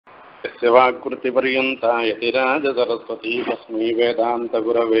यस्यवाकृतिपर्यन्ता यतिराजसरस्वती तस्मै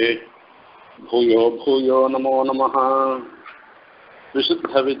वेदान्तगुरवे भूयो भूयो नमो नमः।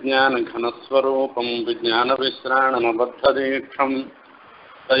 विशुद्धविज्ञानघनस्वरूपं विज्ञानविश्राणनबद्धदीक्षं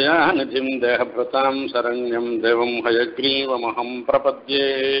दयानिधिं देहभृतां शरण्यं देवं हयग्रीवमहं प्रपद्ये।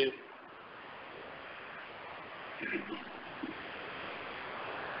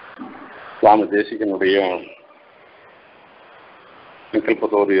 स्वामी தேசிகனுடைய संकल्प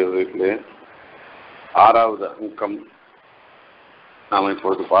सूर्योदयத்திலே 6வது அங்கம் நாம்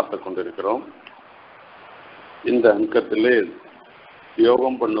இப்பொழுது பார்த்து கொண்டிருக்கிறோம். இந்த அங்கத்திலே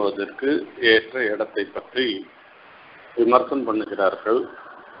யோகம் பண்ணுவதற்கு ஏற்ற இடத்தை பற்றி விமர்சனம் பண்ணுகிறார்கள்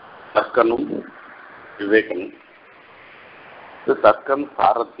தர்க்கனும் விவேகனும். தர்க்கன்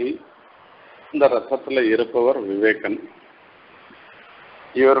சாரதி, இந்த ரசத்தில் இருப்பவர் விவேகன்.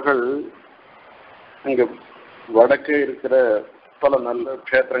 இவர்கள் அங்கே வடக்கே இருக்கிற பல நல்ல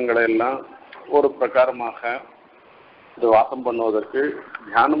க்ஷேத்திரங்களை எல்லாம் ஒரு பிரகாரமாக இது வாசம் பண்ணுவதற்கு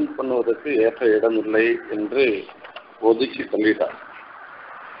தியானம் பண்ணுவதற்கு ஏற்ற இடம் இல்லை என்று ஒதுக்கி சொல்லிட்டார்.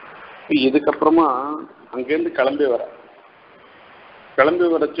 இதுக்கப்புறமா அங்கேருந்து கிளம்பி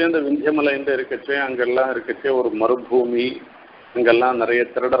வரச்சே இந்த விந்தியமலைன்னு இருக்கச்சே அங்கெல்லாம் இருக்கச்சே ஒரு மறுபூமி, அங்கெல்லாம் நிறைய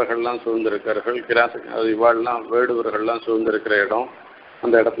திருடர்கள்லாம் சூழ்ந்திருக்கிறார்கள், இவாள்லாம் வேடுவர்கள்லாம் சூழ்ந்திருக்கிற இடம்.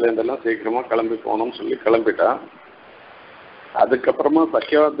 அந்த இடத்துல இருந்தெல்லாம் சீக்கிரமாக கிளம்பி போகணும்னு சொல்லி கிளம்பிட்டா. அதுக்கப்புறமா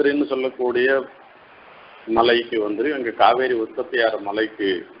சஹ்யாத்ரின்னு சொல்லக்கூடிய மலைக்கு வந்து அங்கே காவேரி உற்பத்தியார மலைக்கு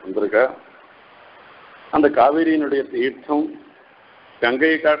வந்திருக்கா. அந்த காவேரியினுடைய தீர்த்தம்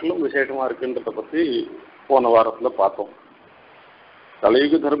கங்கையை காட்டிலும் விசேஷமாக இருக்குன்றதை பற்றி போன வாரத்தில் பார்த்தோம்.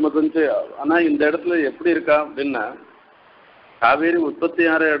 கலியுக தர்மத்தை. ஆனால் இந்த இடத்துல எப்படி இருக்கா அப்படின்னா, காவேரி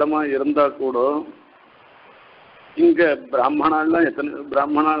உற்பத்தியார இடமா இருந்தால் கூட இங்கே பிராமணாலாம்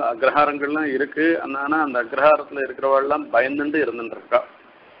பிராமண அக்ரஹாரங்கள்லாம் இருக்கு. ஆனால் அந்த அக்ரஹாரத்தில் இருக்கிறவாள்லாம் பயந்துட்டு இருந்துருக்கா.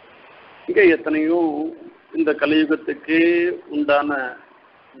 இங்கே எத்தனையோ இந்த கலியுகத்துக்கே உண்டான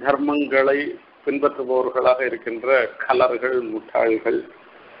தர்மங்களை பின்பற்றுபவர்களாக இருக்கின்ற கலர்கள், முட்டாள்கள்,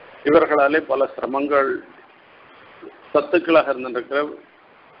 இவர்களாலே பல சிரமங்கள் சத்துக்களாக இருந்திருக்கிற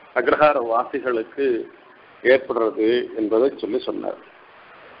அக்ரஹார வாசிகளுக்கு ஏற்படுறது என்பதை சொன்னார்.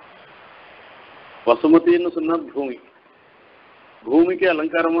 வசுமத்தின்னு சொன்னா பூமி, பூமிக்கு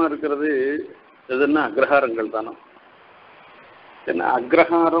அலங்காரமா இருக்கிறது எதுன்னா அக்ரஹாரங்கள் தானே. ஏன்னா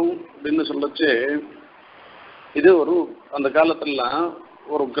அக்ரஹாரம் அப்படின்னு சொல்லச்சு இது ஒரு அந்த காலத்துலாம்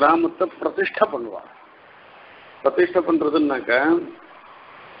ஒரு கிராமத்தை பிரதிஷ்டை பண்ணுவா. பிரதிஷ்டை பண்றதுன்னாக்க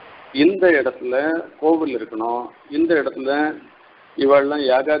இந்த இடத்துல கோவில் இருக்கணும், இந்த இடத்துல இவாள்லாம்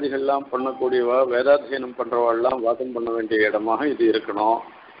யாகாதிகள்லாம் பண்ணக்கூடியவா, வேதாத்தியனம் பண்றவாள்லாம் வாசம் பண்ண வேண்டிய இடமாக இது இருக்கணும்,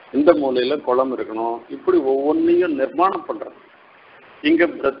 இந்த மூலையில குளம் இருக்கணும், இப்படி ஒவ்வொன்றையும் நிர்மாணம் பண்றது. இங்க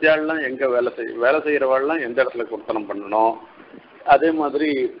பிரத்யாள்லாம் எங்க வேலை செய்யறவாள்லாம் எந்த இடத்துல குர்த்தனம் பண்ணணும், அதே மாதிரி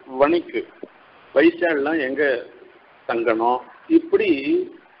வணிக்கு வைசியாள்லாம் எங்க தங்கணும், இப்படி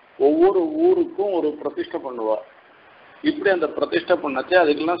ஒவ்வொரு ஊருக்கும் ஒரு பிரதிஷ்டை பண்ணுவா. இப்படி அந்த பிரதிஷ்டை பண்ணச்சே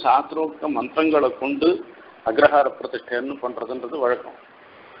அதுக்கெல்லாம் சாஸ்திரோக்த மந்திரங்களை கொண்டு அக்ரஹார பிரதிஷ்டைன்னு பண்றதுன்றது வழக்கம்.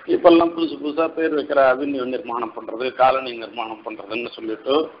 இப்பெல்லாம் புதுசா பேர் வைக்கிற அவென்யூ நிர்மாணம் பண்றது, காலனி நிர்மாணம் பண்றதுன்னு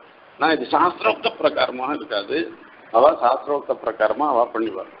சொல்லிட்டு நான் இது சாஸ்திரோக்த பிரகாரமாக இருக்காது, அவ சாஸ்திரோக்த பிரகாரமா அவ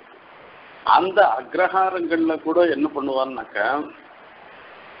பண்ணிவார். அந்த அக்ரஹாரங்கள்ல கூட என்ன பண்ணுவான்னாக்க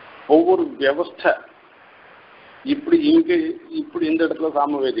ஒவ்வொரு வியவஸ்தை, இப்படி இப்படி இந்த இடத்துல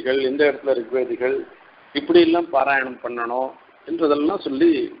சாமவேதிகள், இந்த இடத்துல ரிக்வேதிகள், இப்படி எல்லாம் பாராயணம் பண்ணணும் என்றதெல்லாம்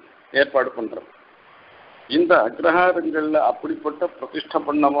சொல்லி ஏற்பாடு பண்றோம். இந்த அக்ரஹாரங்கள்ல அப்படிப்பட்ட பிரதிஷ்ட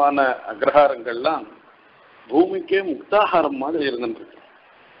பண்ணமான அக்ரஹாரங்கள்லாம் பூமிக்கே முக்தாகாரம் மாதிரி இருந்துருக்கு.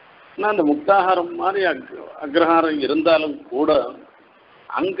 ஆனால் அந்த முக்தாகாரம் மாதிரி அக்ரஹாரம் இருந்தாலும் கூட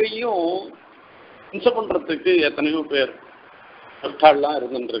அங்கேயும் ஹிம்சை பண்றதுக்கு எத்தனையோ பேர் பக்தாள்லாம்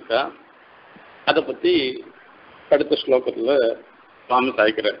இருந்துருக்கா. அதை பத்தி அடுத்த ஸ்லோகத்துல சுவாமி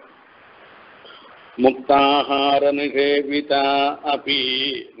சாய்க்கிறார். முக்தாஹார நிகேவிதா அபி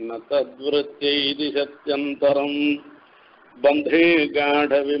ந தத்வ்ருத்யைதி சத்யந்தரம் பந்தே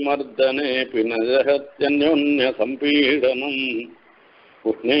காட விமர்தனேபி ந ஜஹத்யன்யோன்ய சம்பீடனம்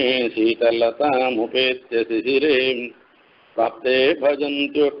உஷ்ணே சீதலதாமுபேத்ய சிசிரே பிராப்தே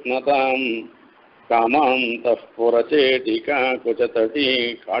பஜந்த்யுஷ்ணதாம் காமாந்தः புரச்சேட்டிகா குச்சதடி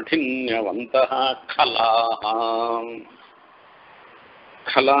காഠின்யவந்தः கலாஹ.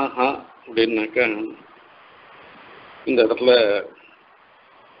 கலாஹ அப்படின்னாக்க இந்த இடத்துல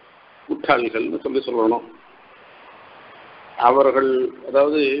முட்டாள்கள்னு சொல்லணும். அவர்கள்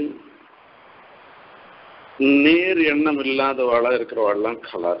அதாவது நேர் எண்ணம் இல்லாதவாளா இருக்கிறவாள்லாம்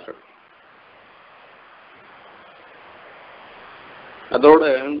கலார்கள். அதோட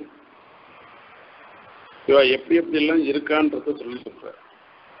இவ எப்படி எப்படிலாம் இருக்கான்றத சொல்லி சொல்ற.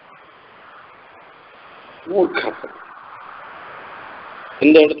 மூர்க்கம்.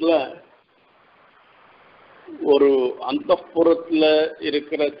 இந்த இடத்துல ஒரு அந்தப்புறத்துல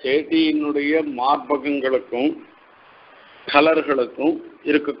இருக்கிற சேட்டியினுடைய மார்பகங்களுக்கும் கலர்களுக்கும்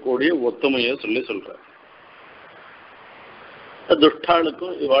இருக்கக்கூடிய ஒத்துமையை சொல்ற.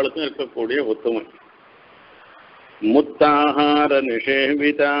 துஷ்டாளுக்கும் இவாளுக்கும் இருக்கக்கூடிய ஒத்துமை. முத்தாஹார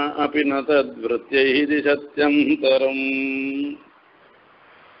நிஷேவிதா அபி ந தத்வ்ருத்யைதி சத்யந்தரம்.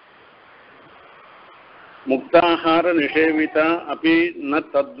 முக்தாஹார நிஷேவிதா அபி ந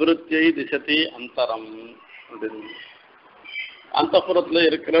தத்வ்ருத்யை திசதி அந்தரம். அந்தப்புறத்துல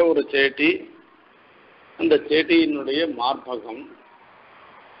இருக்கிற ஒரு சேட்டி, அந்த சேட்டியினுடைய மார்பகம்,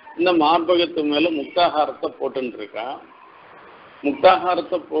 இந்த மார்பகத்து மேல முக்தாகாரத்தை போட்டுன்னு இருக்கா.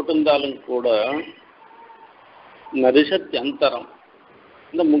 முக்தாகாரத்தை போட்டிருந்தாலும் கூட நரிசத்யந்தரம்,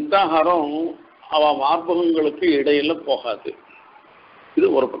 இந்த முக்தாகாரம் அவ மார்பகங்களுக்கு இடையில போகாது. இது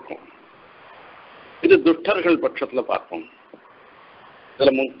ஒரு பக்கம். இது துஷ்டர்கள் பட்சத்துல பார்ப்போம்.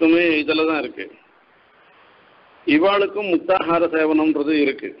 இதுல முக்தமே இதுலதான் இருக்கு. இவாளுக்கும் முக்தாகார சேவனம்ன்றது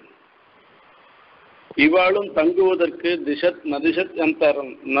இருக்கு. இவாளும் தங்குவதற்கு திசத்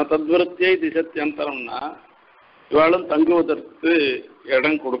அந்தரம் ந தத்விருத்தியை திசத் அந்தரம்னா இவாளும் தங்குவதற்கு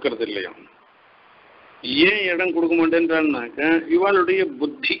இடம் கொடுக்கறது இல்லையா. ஏன் இடம் கொடுக்க மாட்டேன்றான்னாக்க இவாளுடைய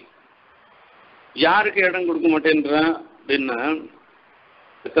புத்தி. யாருக்கு இடம் கொடுக்க மாட்டேன்றா அப்படின்னா,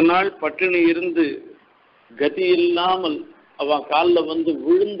 இத்தனை நாள் பட்டினி இருந்து கதி இல்லாமல் அவ காலில் வந்து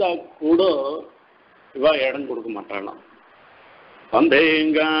விழுந்தா கூட இவா இடம் கொடுக்க மாட்டாளாம்.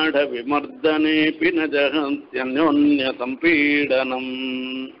 சந்தேங்காட விமர்தனே பினஜன்யோன்ய சம்பீடனம்.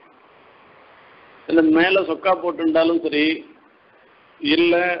 இந்த மேல சொக்கா போட்டுண்டாலும் சரி,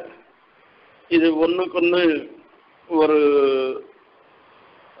 இல்லை இது ஒண்ணுக்கொன்னு ஒரு,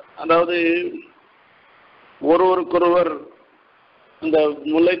 அதாவது ஒருவருக்கொருவர் இந்த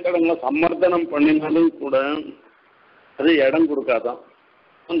முல்லைத்தடங்களை சம்மர்தனம் பண்ணினாலும் கூட அது இடம் கொடுக்காதான்.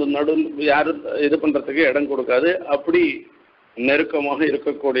 அந்த நடு யாரும் இது பண்றதுக்கு இடம் கொடுக்காது. அப்படி நெருக்கமாக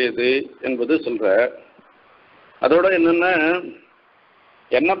இருக்கக்கூடியது என்பது சொல்ற. அதோட என்னன்னா,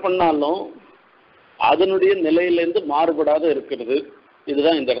 என்ன பண்ணாலும் அதனுடைய நிலையிலேருந்து மாறுபடாத இருக்கிறது.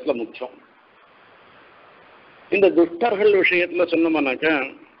 இதுதான் இந்த இடத்துல முக்கியம். இந்த துஷ்டர்கள் விஷயத்துல சொன்னோம்னாக்கா,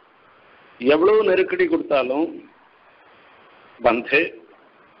 எவ்வளவு நெருக்கடி கொடுத்தாலும் பந்தே,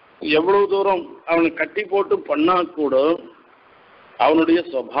 எவ்வளவு தூரம் அவனை கட்டி போட்டு பண்ணா கூட அவனுடைய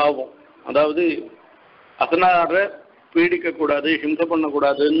சுபாவம், அதாவது அதனால பீடிக்க கூடாது, ஹிம்சை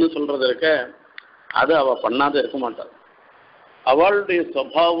பண்ணக்கூடாதுன்னு சொல்றது இருக்க, அது அவ பண்ணாத இருக்க மாட்டாள். அவளுடைய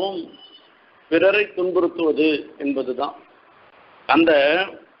சுபாவம் பிறரை துன்புறுத்துவது என்பதுதான். அந்த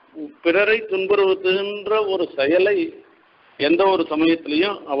பிறரை துன்புறுத்துகின்ற ஒரு செயலை எந்த ஒரு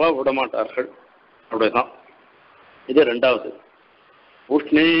சமயத்திலையும் அவ விடமாட்டார்கள். அப்படிதான். இது ரெண்டாவது.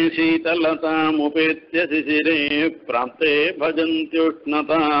 உஷ்ணே சீதலதாம் உபேத்ய சிசிரே பிராப்தே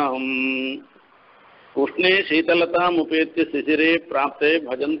பஜந்த்யுஷ்ணதாம். உஷ்ணே சீதலதாம் உபேத்ய சிசிரே பிராப்தே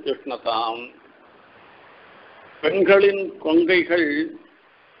பஜந்த்யுஷ்ணதாம். பெண்களின் கொங்கைகள்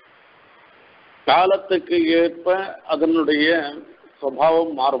காலத்துக்கு ஏற்ப அதனுடைய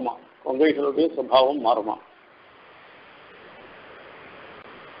சுபாவம் மாறுமா, கொங்கைகளுடைய சுபாவம் மாறுமா.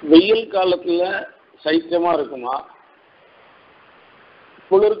 வெயில் காலத்துல சைத்தியமா இருக்குமா,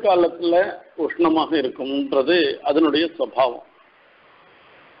 குளிர்காலத்துல உஷ்ணமாக இருக்கும்ன்றது அதனுடைய சுபாவம்.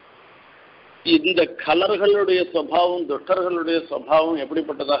 இந்த கலர்களுடைய சுபாவம், துஷ்டர்களுடைய சுபாவம்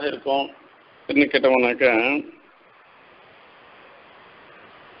எப்படிப்பட்டதாக இருக்கும் கேட்டோம்னாக்க,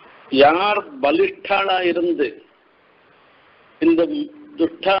 யார் பலிஷ்டாளா இருந்து இந்த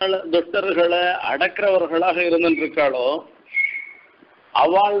துஷ்டர்களை அடக்கிறவர்களாக இருந்துருக்காளோ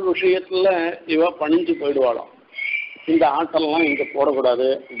அவள் விஷயத்துல இவ பணிஞ்சு போயிடுவாளாம். இந்த ஆட்டெல்லாம் இங்க போடக்கூடாது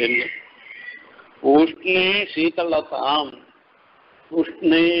அப்படின்னு. உஷ்ணே சீதலதாம்.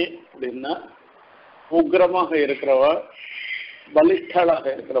 உஷ்ணே அப்படின்னா உக்ரமாக இருக்கிறவா, பலிஷ்டாளாக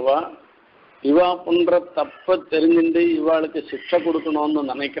இருக்கிறவா, இவா பண்ற தப்ப தெரிஞ்சுட்டு இவாளுக்கு சிக்ஷை கொடுக்கணும்னு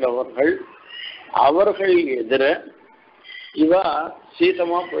நினைக்கிறவர்கள், அவர்கள் எதிர இவா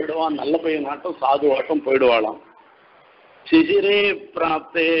சீதமா போயிடுவான், நல்ல பையனாட்டம் சாதுவாட்டம் போயிடுவாளாம். சிசிரே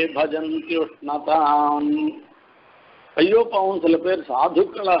பிராப்தே பஜந்த்யுஷ்ணதாம். ஐயோ பாவம், சில பேர்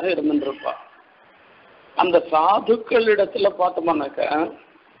சாதுக்களாக இருந்துருப்பா. அந்த சாதுக்கள் இடத்துல பார்த்தோம்னாக்க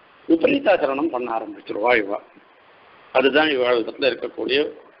விபரீதாச்சரணம் பண்ண ஆரம்பிச்சிருவா இவா. அதுதான் இவாள் இடத்துல இருக்கக்கூடிய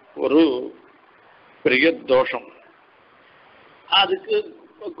ஒரு பெரிய தோஷம். அதுக்கு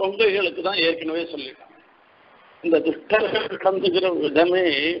கொங்கைகளுக்கு தான் ஏற்கனவே சொல்லிட்டான். இந்த துஷ்டர்கள் நடந்துக்கிற விதமே,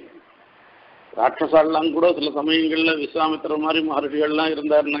 ராட்சசாலாம் கூட சில சமயங்கள்ல விஸ்வாமித்திர மாதிரி மகர்ஷிகள்லாம்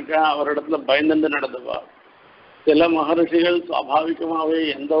இருந்தாருனாக்கா அவரிடத்துல பயந்துண்டு நடந்துவா. சில மகர்ஷிகள் சுவாபாவிகமாகவே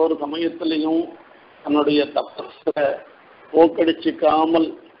எந்த ஒரு சமயத்திலையும் தன்னுடைய தப்பத்தை போக்கடிச்சிக்காமல்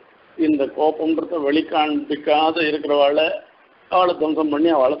இந்த கோபம்ன்றத வெளிக்காண்பிக்காத இருக்கிறவாளை அவளை துவம்சம் பண்ணி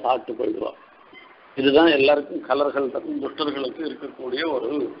அவளை சாப்பிட்டு போயிடுவாள். இதுதான் எல்லாருக்கும் கலர்களுக்கும் துஷ்டர்களுக்கு இருக்கக்கூடிய ஒரு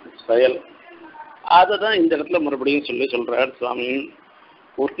செயல். அதை தான் இந்த இடத்துல மறுபடியும் சொல்றார் சுவாமி.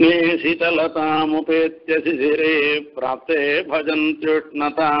 உஷ்ணே சீதலதாமுபேத்ய சிசிரே பிராப்தே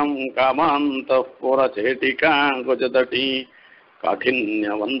பஜந்த்யுஷ்ணதாம் காமாந்தः புரசேட்டிகா குஜதடி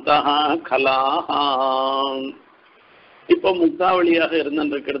காഠின்யவந்தः கலாஹ. இப்போ முக்தாவளியாக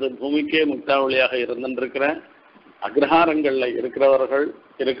இருந்திருக்கிறது, பூமிக்கே முக்தாவளியாக இருந்திருக்கிற அக்ரஹாரங்கள்ல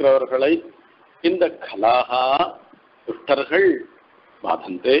இருக்கிறவர்களை இந்த கலாஹா துஷ்டர்கள்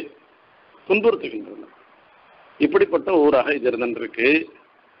பாதந்தே துன்புறுத்துகின்றனர். இப்படிப்பட்ட ஊராக இது இருந்திருக்கு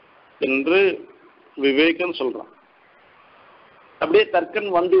என்று விவேகம் சொல்றான். அப்படியே தர்க்கன்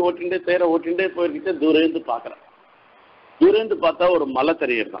வண்டி ஓட்டிண்டே தேர ஓட்டிண்டே போயிருக்கிட்டே தூரேந்து பார்க்கறான். தூரேந்து பார்த்தா ஒரு மலை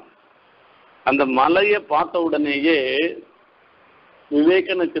தெரியுறான். அந்த மலையை பார்த்த உடனேயே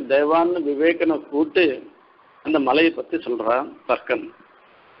விவேகனுக்கு தேவான்னு விவேகனை கூட்டு அந்த மலையை பத்தி சொல்றான் தர்க்கன்.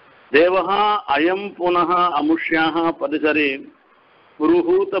 தேவஹா அயம் புனः அமுஷ்யாः பரிசரே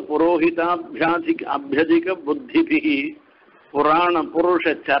புருஹூத புரோஹிதாபியதிக புத்திபிः புராண புருஷ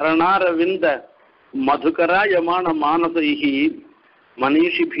சரணாரவிந்த மதுகராயமான மானசைः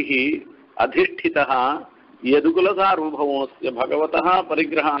மनीषिभिः अधिष्ठितः यदुकुल सार्वभौमस्य भगवतः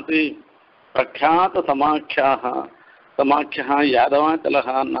परिग्रहात् प्रख्यात समाख्यः यादवाचलः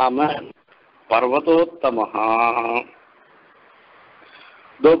नाम पर्वतोत्तमः.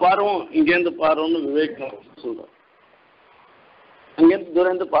 दो पारों इंगेंदु पारों विवेक சொல்ற. அங்கேருந்து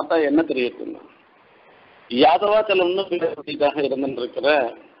தூரந்து பார்த்தா என்ன தெரியுதுன்னா யாதவாச்சலம்னு பேரதாக இருந்துருக்கிற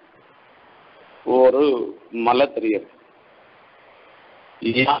ஒரு மலை தெரியுது.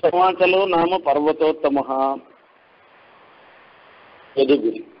 யாதவாச்சலோ நாம பர்வதோத்தமஹா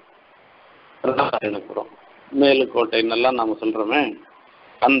யதுகிரி ராயணபுரம் மேலுக்கோட்டைன்னெல்லாம் நாம சொல்றோமே,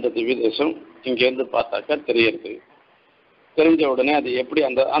 அந்த திவ்ய தேசம் இங்கேருந்து பார்த்தாக்கா தெரியுது. தெரிஞ்ச உடனே அது எப்படி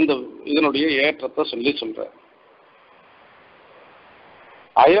அந்த அந்த இதனுடைய ஏற்றத்தை சொல்ற.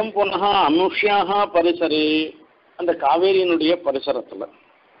 அயம் புனः அனுஷ்யாக பரிசரே, அந்த காவேரியினுடைய பரிசரத்துல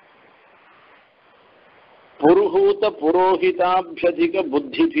புருஹூத புரோஹிதாபியதிக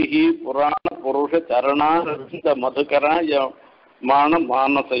புத்திபிஹி புராண புருஷ சரணாரவிந்த மதுகராய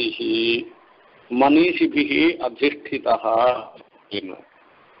மானசைஹி மनीषिभिः अधिष्ठितः.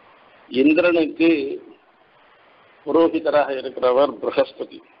 இந்திரனுக்கு புரோஹிதராக இருக்கிறவர்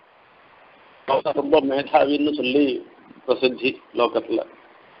ப்ரஹஸ்பதி. ரொம்ப மேதாவின்னு சொல்லி பிரசித்தி லோகத்துல.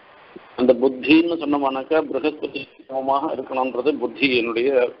 அந்த புத்தின்னு சொன்னோம்னாக்கா ப்ரஹஸ்பதி சமமாக இருக்கணும்ன்றது புத்தியினுடைய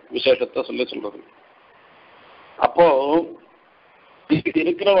விசேஷத்தை சொல்றது. அப்போ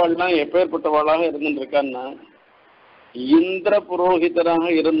இருக்கிறவாள்லாம் எப்பேற்பட்டவாளாக இருந்துருக்கான்னா இந்திர புரோஹிதராக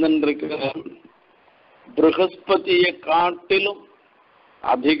இருந்திருக்கிற ப்ரஹஸ்பதியை காட்டிலும்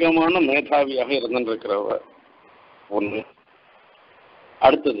அதிகமான மேதாவியாக இருந்திருக்கிறவர் ஒண்ணு.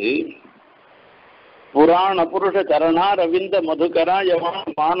 அடுத்தது புராண புருஷ சரணா ரவிந்த மதுகராய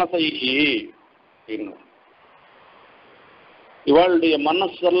மானசைஹி. இவளுடைய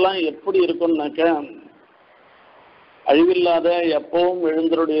மனசெல்லாம் எப்படி இருக்கும்னாக்க அழிவில்லாத எப்பவும்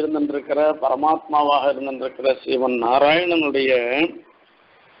எழுந்தருடைய இருந்திருக்கிற பரமாத்மாவாக இருந்திருக்கிற சிவன் நாராயணனுடைய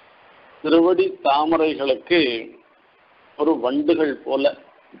திருவடி தாமரைகளுக்கு ஒரு வண்டுகள் போல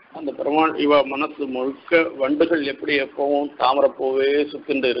அந்த பெருமாள் இவ மனசு முழுக்க வண்டுகள் எப்படி எப்பவும் தாமரைப்பூவே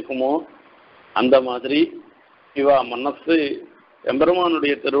சுத்திண்டு இருக்குமோ அந்த மாதிரி இவ மனசு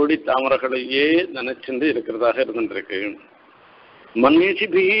எம்பெருமானுடைய திருவடி தாமரைகளையே நினைச்சுண்டு இருக்கிறதாக இருந்திருக்கு.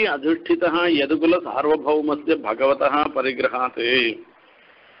 மनीषिभिः अधिष्ठितः यदुकुल सार्वभौमस्य भगवतः परिग्रहात्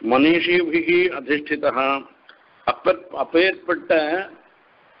मनीषिभिः अधिष्ठितः அப்பேற்பட்ட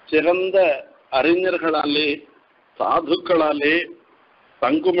சிறந்த அறிஞர்களாலே சாதுக்களாலே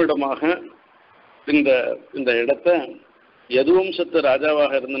தங்குமிடமாக இந்த இடத்தை யதுவம்சத்து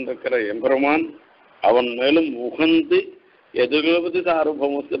ராஜாவாக இருந்திருக்கிற எம்பெருமான் அவன் மேலும் உகந்து எதுகுலபதி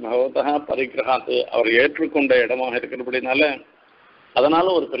சார்வபௌமஸ்ய பகவதா பரிகிரகாத்து அவர் ஏற்றுக்கொண்ட இடமாக இருக்கிறபடினால அதனால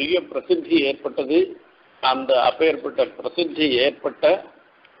ஒரு பெரிய பிரசித்தி ஏற்பட்டது. அந்த அப்பேற்பட்ட பிரசித்தி ஏற்பட்ட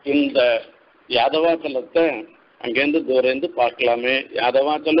இந்த யாதவாச்சலத்தை அங்கேருந்து தூரேந்து பார்க்கலாமே.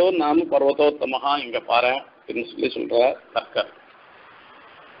 யாதவாச்சலோ நாம பர்வதோத்தமஹா இங்க பாரு அப்படின்னு சொல்ற தர்க்கர்.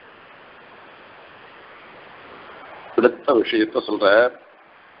 அடுத்த விஷயத்த சொல்ற.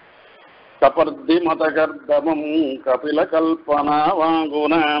 கபர்தி மதகர்தமம் கபில கல்பனா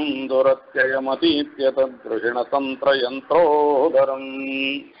வாங்குனாம் துரத்யயமதீத்ய தத்ருஹிண தந்திரயந்திரோதரம்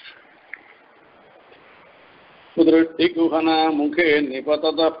சுதிருஷ்டிகுஹன முகே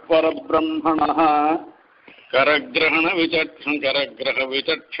நிபதத பரபிரம்மணः करग्रह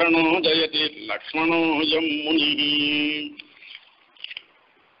विचक्षणो जयति लक्ष्मणो यं मुनिः.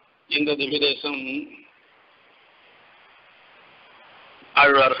 இந்த திவ்யதேசம்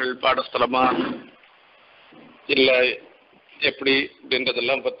ஆழ்வார்கள் பாடஸ்தலமா இல்லை எப்படி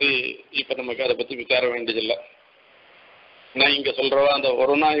அப்படின்றதெல்லாம் பற்றி இப்போ நமக்கு அதை பற்றி விசார வேண்டியதில்லை. நான் இங்கே சொல்கிறவா அந்த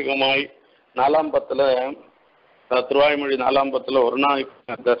ஒரு நாயகமாய் 4ஆம் பத்தில் திருவாய்மொழி 4ஆம் பத்தில் ஒரு நாய்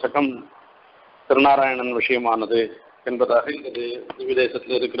தசகம் திருநாராயணன் விஷயமானது என்பதாக இந்த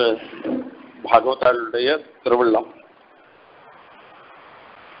திவ்யதேசத்தில் இருக்கிற பாகவதாளுடைய திருவிழம்.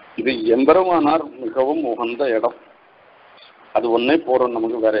 இது எம்பெருமானார் மிகவும் உகந்த இடம். அது ஒன்னே போறோம்,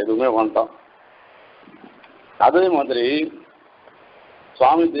 நமக்கு வேற எதுவுமே வேண்டாம். அதே மாதிரி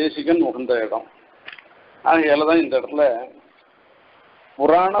சுவாமி தேசிகன் உகந்த இடம். ஆகையால தான் இந்த இடத்துல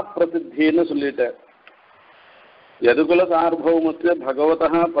புராண பிரசித்தின்னு சொல்லிட்டார். யதுகுல சார்பௌமஸ்ய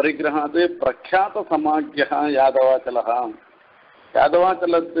பகவதः பரிகிரகாது பிரக்யாத சமாக்கியா யாதவாச்சலஹா.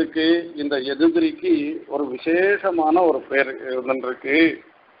 யாதவாச்சலத்துக்கு இந்த யதுகிரிக்கு ஒரு விசேஷமான ஒரு பெயர் இருந்திருக்கு.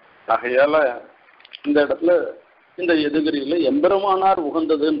 ஆகையால இந்த இடத்துல இந்த யதுகிரியில எம்பெருமானார்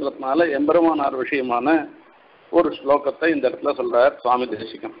உகந்ததுன்றதுனால எம்பெருமானார் விஷயமான ஒரு ஸ்லோகத்தை இந்த இடத்துல சொல்றார் சுவாமி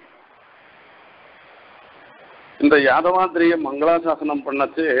தேசிகன். இந்த யாதவாத்திரிய மங்களாசாசனம்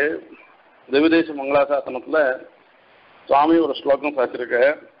பண்ணச்சு திவ்யதேச மங்களாசாசனத்துல சுவாமி ஒரு ஸ்லோகம் சாச்சிருக்க.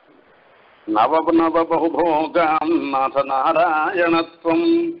 நவநவ பகுபோகாம் நாத நாராயணத்வம்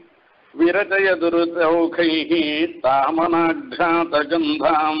விரஜய துருதௌகைஹ தாமனாக்ஷாத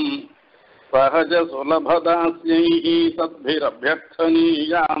கந்தாம் சஹஜ சுலபதாஸ்யைஹ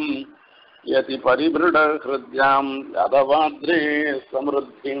சத்பிரப்யர்த்தனீயாம் யதி பரிபிருட ஹ்ருத்யாம் யாதவாத்ரே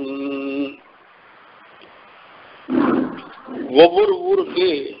சம்ருத்திம். ஒவ்வொரு ஊருக்கு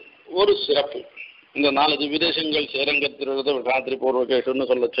ஒரு சிறப்பு. இந்த 4 திவ்யதேசங்கள் சேரங்கத்திருந்த ராத்திரி பூர்வகேஷன்னு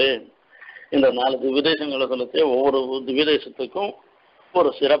சொல்லச்சு, இந்த 4 திவ்யதேசங்களை சொல்லச்சு ஒவ்வொரு திவ்யதேசத்துக்கும் ஒரு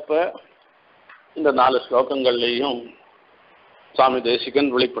சிறப்பை இந்த 4 ஸ்லோகங்கள்லையும் சுவாமி தேசிகன்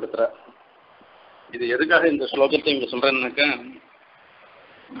வெளிப்படுத்துற. இது எதுக்காக இந்த ஸ்லோகத்தை இங்க சொல்றேன்னாக்க,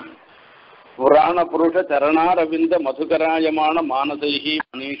 புராண புருஷ சரணாரவிந்த மதுகராயமான மானசைகி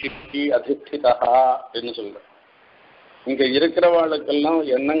மனிஷிக்கு அதிஷ்டிதா அப்படின்னு சொல்ற. இங்க இருக்கிறவாளுக்கெல்லாம்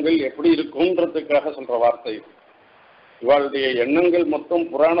எண்ணங்கள் எப்படி இருக்கும்ன்றதுக்காக சொல்ற வார்த்தை. இவாளுடைய எண்ணங்கள் மொத்தம்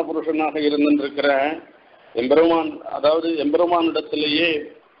புராண புருஷனாக இருந்திருக்கிற எம்பெருமான், அதாவது எம்பெருமானிடத்திலேயே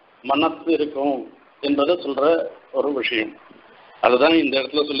மனசு இருக்கும் என்பதை சொல்ற ஒரு விஷயம். அதுதான் இந்த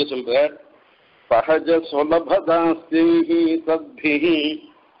இடத்துல சொல்ற சஹஜ சுலபதாஸ்யைஹ சத்பிஹ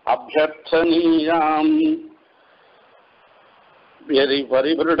அப்யர்த்தனீயாம்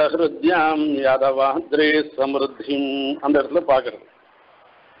பரிபிருட ஹ்ருத்யாம் யாதவாத்ரே சம்ருத்திம். அந்த இடத்துல பாக்குறது.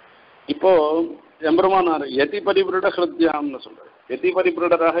 இப்போ எம்பெருமானார் யதி பரிபிருட ஹ்ருத்யாம்னு சொல்ற. யதி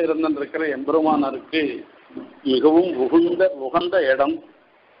பரிபிருடராக இருந்திருக்கிற எம்பெருமானாருக்கு மிகவும் உகந்த இடம்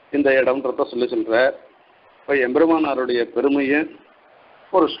இந்த இடம்ன்றத சொல்ற. இப்போ எம்பெருமானாருடைய பெருமையை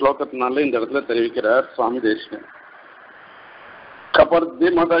ஒரு ஸ்லோகத்தினால இந்த இடத்துல தெரிவிக்கிறார் சுவாமி தேசிகன். கபர்தி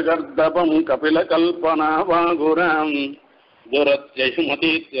மதகர்தபம் கபில கல்பனா வாகுரம்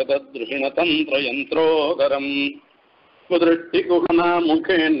துரத்யமதீத்யதத்ருஹிண தந்திர யந்திரோதரம் குதிருஷ்டி குஹனா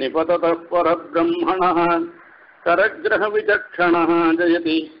முகே நிபததः பரபிரம்மணः கரக்ரஹ விசக்ஷணः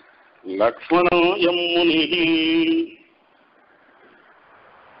ஜயதி லக்ஷ்மணோ யம் முனிः.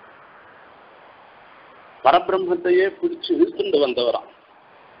 பரபிரம்மத்தையே பிடிச்சு இழுத்துண்டு வந்தவராம்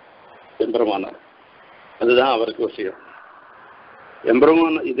எம்பெருமானார். அதுதான் அவருக்கு விஷயம்.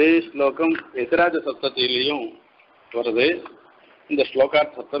 எம்பெருமான இதே ஸ்லோகம் எதிராஜ சப்தத்திலையும் வருது. இந்த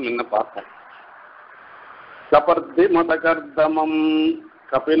ஸ்லோகார்த்தம் என்ன பார்த்தேன். கபர்தி மதகர்தமம்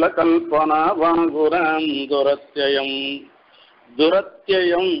கபில கல்பனா வாகுரம் துரத்யம்.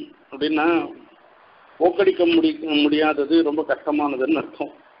 துரத்யம் அப்படின்னா போக்கடிக்க முடியாதது, ரொம்ப கஷ்டமானதுன்னு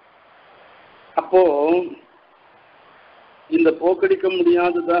அர்த்தம். அப்போ இந்த போக்கடிக்க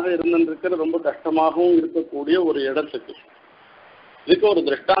முடியாததாக இருந்திருக்கிற ரொம்ப கஷ்டமாகவும் இருக்கக்கூடிய ஒரு இடத்துக்கு இதுக்கு ஒரு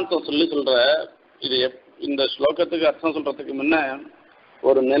திருஷ்டாந்தம் சொல்ற. இது இந்த ஸ்லோகத்துக்கு அர்த்தம் சொல்றதுக்கு முன்ன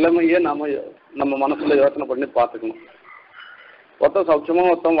ஒரு நிலைமையை நம்ம மனசுல யோசனை பண்ணி பார்த்துக்கணும். ஒருத்தன் சௌட்சமா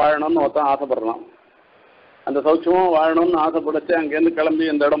ஒருத்தன் வாழணும்னு ஒருத்தன் ஆசைப்படுறான். அந்த சௌட்சமா வாழணும்னு ஆசைப்படச்சு அங்கேருந்து கிளம்பி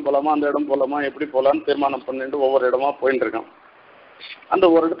இந்த இடம் போலாமா அந்த இடம் போலாமா எப்படி போலான்னு தீர்மானம் பண்ணிட்டு ஒவ்வொரு இடமா போயிட்டு இருக்கான். அந்த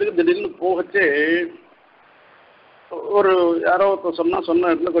ஒரு இடத்துக்கு திடீர்னு போகச்சு ஒரு யாரோ ஒருத்தர் சொன்ன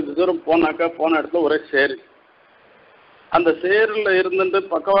இடத்துல கொஞ்சம் தூரம் போனாக்கா போன இடத்துல ஒரே சேரு. அந்த சேரில் இருந்துட்டு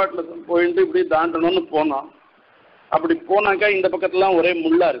பக்கவாட்டில் போயிட்டு இப்படி தாண்டணும்னு போனோம். அப்படி போனாக்கா இந்த பக்கத்துலாம் ஒரே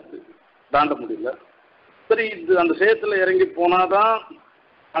முள்ளா இருக்கு, தாண்ட முடியல. சரி, இது அந்த சேத்துல இறங்கி போனாதான்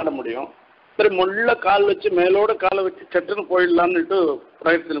தாண்ட முடியும். சரி, முள்ள கால் வச்சு மேலோட காலை வச்சு சட்டுன்னு போயிடலான்னுட்டு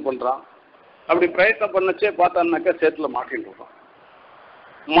பிரயத்தனம் பண்றான். அப்படி பிரயத்னம் பண்ணச்சே பார்த்தான்னாக்கா சேத்துல மாட்டின்னு இருக்கோம்.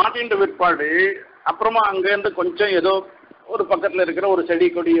 மாட்டின்ற பிற்பாடு அப்புறமா அங்கேருந்து கொஞ்சம் ஏதோ ஒரு பக்கத்தில் இருக்கிற ஒரு செடி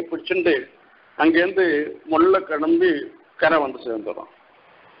கொடியை பிடிச்சுட்டு அங்கேருந்து முள்ள கடந்து கரை வந்து சேர்ந்துடும்.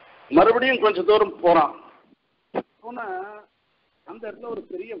 மறுபடியும் கொஞ்சம் தூரம் போகிறான். போனால் அந்த இடத்துல ஒரு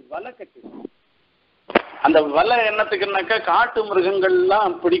பெரிய வலை கட்டிடும். அந்த வலை என்னத்துக்குனாக்கா காட்டு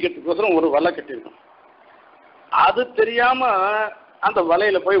மிருகங்கள்லாம் பிடிக்கிறதுக்கோசரம் ஒரு வலை கட்டிருக்கும். அது தெரியாம அந்த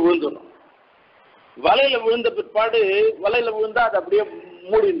வலையில போய் விழுந்துடும். வலையில விழுந்த பிற்பாடு வலையில விழுந்தா அது அப்படியே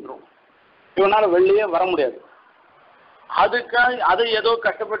மூடின்றோம். இவனால வெளியே வர முடியாது. அதுக்காக அது ஏதோ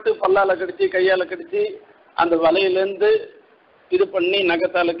கஷ்டப்பட்டு பல்லால கடிச்சு கையால கடிச்சு அந்த வலையிலேருந்து இது பண்ணி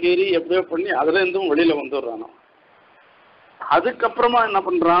நகத்தால கீறி எப்படியோ பண்ணி அதுல இருந்தும் வெளியில வந்துடுறானோ. அதுக்கப்புறமா என்ன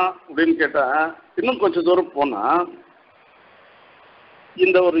பண்றான் அப்படின்னு கேட்டா, இன்னும் கொஞ்சம் தூரம் போனா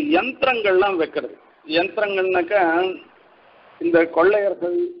இந்த ஒரு யந்திரங்கள்லாம் வைக்கிறது. யந்திரங்கள்னாக்கா இந்த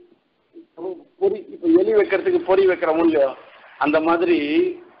கொள்ளையர்கள் பொறி, இப்ப எலி வைக்கிறதுக்கு பொறி வைக்கிறோம் இல்லையோ, அந்த மாதிரி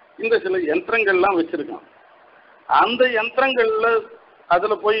இந்த சில யந்திரங்கள்லாம் வச்சிருக்கான். அந்த யந்திரங்கள்ல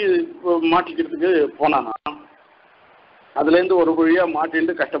அதுல போய் மாட்டிக்கிறதுக்கு போனானா, அதுல இருந்து ஒரு வழியா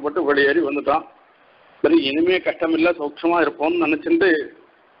மாட்டிட்டு கஷ்டப்பட்டு வெளியேறி வந்துட்டான். சரி, இனிமே கஷ்டம் இல்லை, சௌட்சமா இருப்போம்னு நினைச்சுட்டு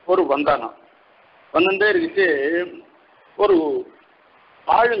ஒரு வந்தானா. வந்துட்டே இருந்துச்சு ஒரு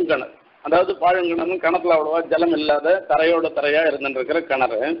பாழுங்கிணறு. அதாவது பாழுங்கிணறு கிணத்துல அவ்வளவா ஜலம் இல்லாத தரையோட தரையா இருந்துருக்கிற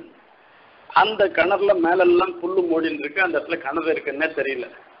கிணறு. அந்த கிணறுல மேலெல்லாம் புல்லு மூடின்னு இருக்கு. அந்த இடத்துல கிணறு இருக்குன்னே தெரியல.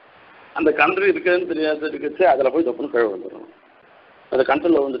 அந்த கிணறு இருக்குதுன்னு தெரியாது இருக்குச்சு. அதில் போய் தொப்புன்னு கழுவு வந்துடும். அந்த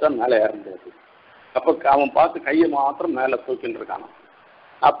கிணத்துல வந்துட்டா மேலே ஏற முடியாது. அப்போ அவன் பார்த்து கையை மாத்திரம் மேலே தூக்கின்னு இருக்கான்.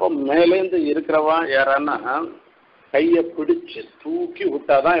 அப்போ மேலேந்து இருக்கிறவன் யாரான்னா கையை பிடிச்சு தூக்கி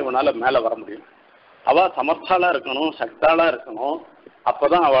விட்டாதான் இவனால மேலே வர முடியும். அவ சமர்த்தாளா இருக்கணும், சக்தாளா இருக்கணும்.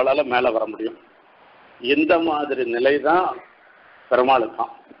 அப்பதான் அவளால மேலே வர முடியும். இந்த மாதிரி நிலை தான்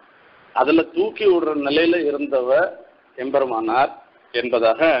பெருமாளுக்கான். அதுல தூக்கி விடுற நிலையில இருந்தவ எம்பெருமானார்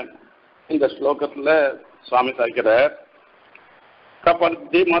என்பதாக இந்த ஸ்லோகத்துல சுவாமி சாய்க்கிறார்.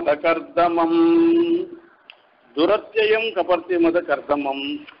 கபர்த்தி மத கர்தமம் துரத்தியம் கபர்த்தி மத கர்தமம்.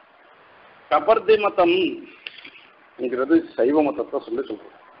 கபர்த்தி மதம் என்கிறது சைவ மதத்தை சொல்றோம்.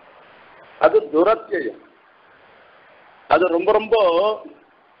 அது துரத்தியம். அது ரொம்ப ரொம்ப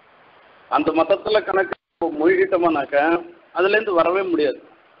அந்த மதத்துல கணக்கு மூழ்கிட்டோம்னாக்க அதுல இருந்து வரவே முடியாது.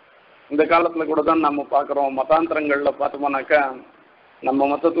 இந்த காலத்துல கூட தான் நம்ம பார்க்குறோம். மதாந்திரங்கள்ல பார்த்தோம்னாக்கா நம்ம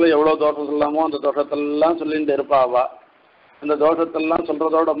மதத்துல எவ்வளோ தோஷம் இல்லாமோ அந்த தோஷத்தெல்லாம் சொல்லிட்டு இருப்பா அவ. அந்த தோஷத்தெல்லாம்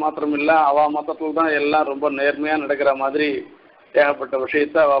சொல்றதோட மாத்திரம் இல்லை, அவ மதத்துல தான் எல்லாம் ரொம்ப நேர்மையா நடக்கிற மாதிரி ஏகப்பட்ட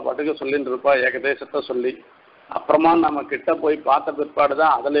விஷயத்த அவ பாட்டுக்கு சொல்லிட்டு இருப்பா, ஏகதேசத்தை சொல்லி. அப்புறமா நம்ம கிட்ட போய் பார்த்த பிற்பாடு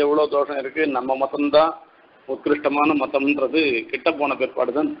தான் அதுல எவ்வளோ தோஷம் இருக்கு, நம்ம மதம்தான் உத்கிருஷ்டமான மதம்ன்றது கிட்ட போன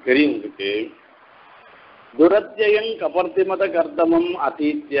பிற்பாடு தான் தெரியும் இருக்கு. துரத்தியம் கபர்த்தி மத கர்தமம்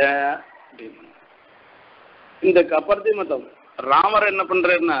அதீத்திய. இந்த கபர்த்தி மதம் ராமர் என்ன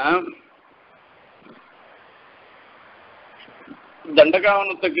பண்றாருன்னா,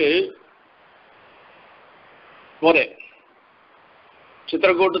 தண்டகாவனத்துக்கு போறே.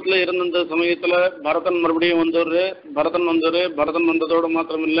 சித்திரக்கூட்டத்துல இருந்த சமயத்துல பரதன் மறுபடியும் வந்துடுறது. பரதன் வந்ததோடு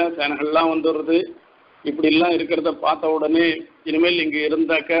மாத்திரம் இல்லை, சேனைகள்லாம் வந்துடுறது. இப்படி எல்லாம் இருக்கிறத பார்த்த உடனே இனிமேல் இங்க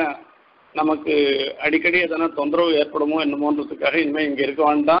இருந்தாக்க நமக்கு அடிக்கடி எதனா தொந்தரவு ஏற்படுமோ என்னமோன்றதுக்காக இனிமேல் இங்கே இருக்க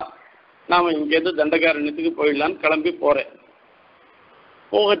வேண்டாம், நாம் இங்கேருந்து தண்டகாரண்யத்துக்கு போயிடலான்னு கிளம்பி போகிறேன்.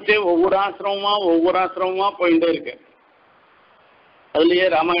 போகச்சே ஒவ்வொரு ஆசிரமமா போயிட்டே இருக்கு. அதுலேயே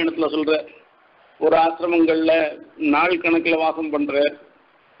ராமாயணத்தில் சொல்கிற ஒரு ஆசிரமங்களில் நாள் கணக்கில் வாசம் பண்ணுற,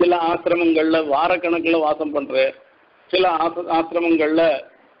 சில ஆசிரமங்களில் வாரக்கணக்கில் வாசம் பண்ணுற, சில ஆசிரமங்களில்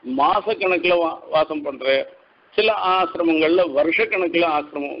மாச கணக்கில் வாசம் பண்ணுற, சில ஆசிரமங்களில் வருஷக்கணக்கில்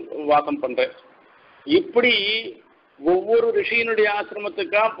வாசம் பண்ற. இப்படி ஒவ்வொரு ரிஷியினுடைய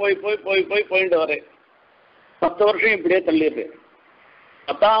ஆசிரமத்துக்கா போயிட்டு வரேன். 10 வருஷம் இப்படியே தள்ளிடுறேன்.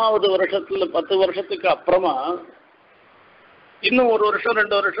 10வது வருஷத்துல 10 வருஷத்துக்கு அப்புறமா இன்னும் 1 வருஷம்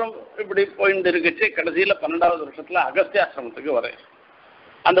 2 வருஷம் இப்படி போயிட்டு இருக்குச்சு. கடைசியில 12வது வருஷத்துல அகஸ்திய ஆசிரமத்துக்கு வரேன்.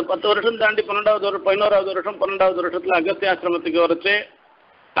 அந்த 10 வருஷம் தாண்டி 11வது வருஷம் 12வது வருஷத்துல அகஸ்திய ஆசிரமத்துக்கு வரச்சு.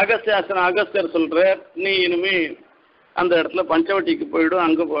 அகஸ்தியர் சொல்ற, நீ இனிமே அந்த இடத்துல பஞ்சவட்டிக்கு போயிடும்,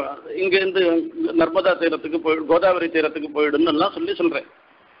 அங்க இங்கேருந்து நர்மதா தீரத்துக்கு போயிடும், கோதாவரி தீரத்துக்கு போயிடுன்னு எல்லாம் சொல்றேன்.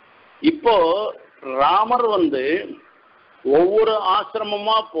 இப்போ ராமர் ஒவ்வொரு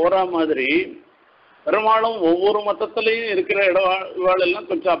ஆசிரமமா போற மாதிரி பெரும்பாலும் ஒவ்வொரு மதத்திலையும் இருக்கிற இடவாளெல்லாம்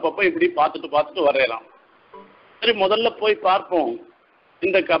கொஞ்சம் அப்பப்போ இப்படி பார்த்துட்டு வரையலாம். சரி, முதல்ல போய் பார்ப்போம்,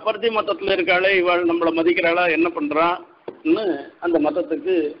 இந்த கபர்தி மதத்துல இருக்காளே இவாள் நம்மளை மதிக்கிறாளா, என்ன பண்றான்னு அந்த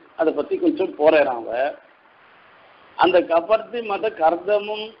மதத்துக்கு அதை பத்தி கொஞ்சம் போறான். அந்த கபர்தி மத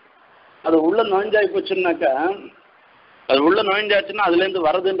கர்தமும் அது உள்ள நுழைஞ்சாய் போச்சுன்னாக்கா, அது உள்ள நுழைஞ்சாச்சுன்னா அதுல இருந்து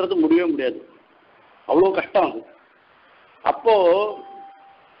வரதுன்றது முடியவே முடியாது. அவ்வளோ கஷ்டம் அது. அப்போ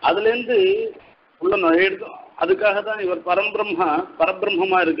அதுலேருந்து உள்ள நுழையிடும். அதுக்காக தான் இவர்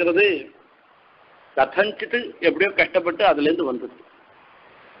பரபிரம்மமா இருக்கிறது கதஞ்சிட்டு எப்படியோ கஷ்டப்பட்டு அதுலேருந்து வந்தது.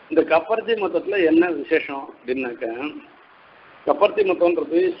 இந்த கப்பர்த்தி மதத்தில் என்ன விசேஷம் அப்படின்னாக்க, கப்பர்த்தி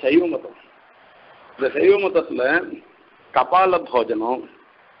மதம்ன்றது சைவ மதம். இந்த சைவ மதத்தில் கபால போஜனம்,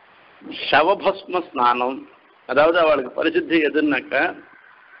 சவபஸ்ம ஸ்நானம், அதாவது அவளுக்கு பரிசுத்தி எதுன்னாக்க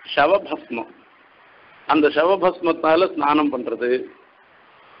சவபஸ்மம். அந்த சவபஸ்மத்தால் ஸ்நானம் பண்ணுறது,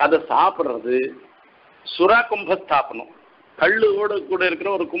 அதை சாப்பிட்றது, சுறா கும்ப ஸ்தாபனம், கல்லோடு கூட இருக்கிற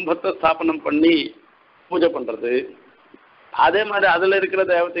ஒரு கும்பத்தை ஸ்தாபனம் பண்ணி பூஜை பண்ணுறது, அதே மாதிரி அதில் இருக்கிற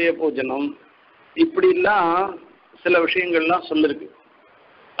தேவதைய பூஜனம், இப்படிலாம் சில விஷயங்கள்லாம் சொல்லிருக்கு.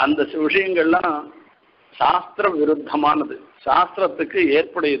 அந்த விஷயங்கள்லாம் சாஸ்திர விருத்தமானது, சாஸ்திரத்துக்கு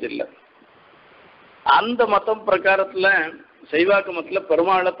ஏற்புடையதில்லை. அந்த மதம் பிரகாரத்தில் சைவாக்க மதத்தில்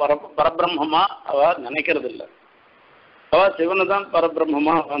பெருமாளை பரபிரம்மமா அவ நினைக்கிறது இல்லை. அவ சிவனை தான்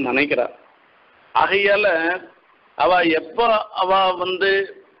பரபிரம்மமா அவ நினைக்கிறார். ஆகையால அவ எப்போ அவ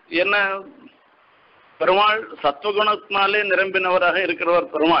என்ன பெருமாள் சத்வகுணத்தினாலே நிரம்பினவராக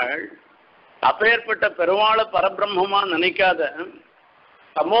இருக்கிறவர் பெருமாள், அப்பேற்பட்ட பெருமாளை பரபிரம்மமா நினைக்காத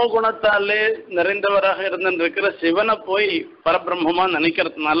தமோ குணத்தாலே நிறைந்தவராக இருந்திருக்கிற சிவனை போய் பரபிரம்மமா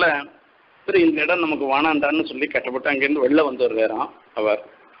நினைக்கிறதுனால சரி இந்த இடம் நமக்கு வானாண்டான்னு சொல்லி கட்டப்பட்டு அங்கேருந்து வெளில வந்து வருவாராம் அவர்.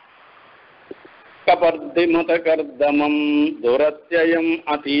 கபர்தி மத கர்தமம் துரத்யம்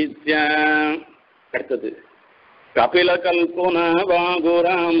அதீத்ய. அடுத்தது கபில கல்பன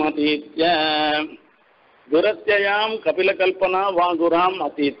வாகுராம் அதீத்ய. துரத்யாம் கபில கல்பனா வாகுராம்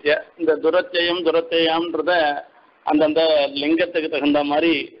அதீத்ய. இந்த துரத்யம்ன்றத அந்தந்த லிங்கத்துக்கு தகுந்த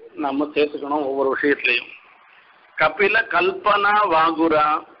மாதிரி நம்ம சேர்த்துக்கணும் ஒவ்வொரு விஷயத்துலையும். கபில கல்பனா வாகுரா.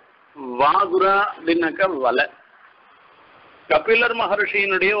 வாகுரா அப்படின்னாக்கா வலை. கபிலர்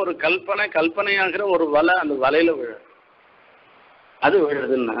மகர்ஷியினுடைய ஒரு கல்பனையாகிற ஒரு வலை அந்த வலையில விழு. அது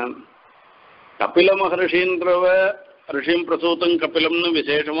விழுதுன்னா கபில மகர்ஷின்றவ ரிஷியும் பிரசூத்தம் கபிலம்னு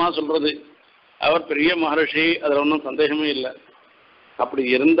விசேஷமா சொல்றது. அவர் பெரிய மகர்ஷி, அதுல ஒன்றும் சந்தேகமே இல்லை. அப்படி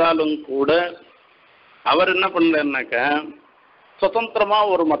இருந்தாலும் கூட அவர் என்ன பண்ணாக்க சுதந்திரமா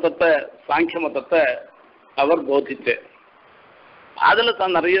ஒரு மதத்தை, சாங்கிய மதத்தை அவர் போதித்து, அதுல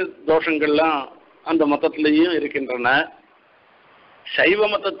தான் நிறைய தோஷங்கள்லாம் அந்த மதத்திலையும் இருக்கின்றன. சைவ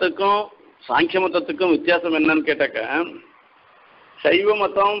மதத்துக்கும் சாங்கிய மதத்துக்கும் வித்தியாசம் என்னன்னு கேட்டாக்க, சைவ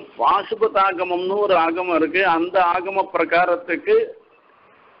மதம் பாசுபதாகமம்னு ஒரு ஆகமம் இருக்கு. அந்த ஆகம பிரகாரத்துக்கு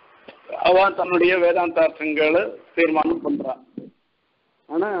அவ தன்னுடைய வேதாந்தார்த்தங்களை தீர்மானம் பண்றா.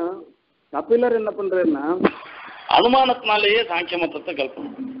 ஆனா கபிலர் என்ன பண்றேன்னா அனுமானத்தினாலேயே சாங்கிய மதத்தை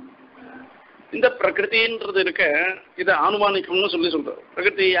கல்பனை. இந்த பிரகிருதின்றது இருக்க இதை அனுமானிக்கணும்னு சொல்ற.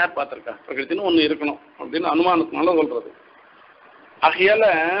 பிரகிருதி யார் பார்த்திருக்கா? பிரகிருத்தின்னு ஒண்ணு இருக்கணும் அப்படின்னு அனுமானத்தினால சொல்றது. ஆகையால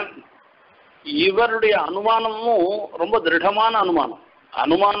இவருடைய அனுமானமும் ரொம்ப திருடமான அனுமானம்.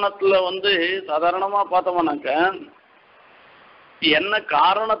 அனுமானத்துல சாதாரணமா பார்த்தோம்னாக்க என்ன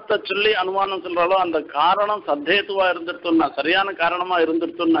காரணத்தை சொல்லி அனுமானம் சொல்றாலோ அந்த காரணம் சத்தேத்துவா இருந்துருத்தோம்னா, சரியான காரணமா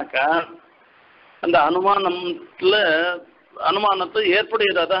இருந்துருத்தோம்னாக்கா அந்த அனுமானத்தை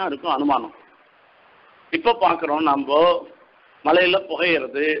ஏற்புடையதா தான் இருக்கும் அனுமானம். இப்ப பாக்குறோம் நம்ம மலையில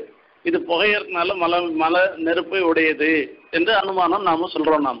புகையிறது, இது புகையறதுனால மலை நெருப்பை உடையது என்று அனுமானம் நாம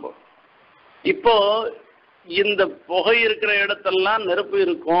சொல்றோம். நாம இப்போ இந்த புகை இருக்கிற இடத்தெல்லாம் நெருப்பு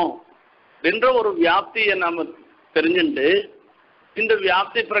இருக்கும் என்ற ஒரு வியாப்தியை நாம தெரிஞ்சுட்டு இந்த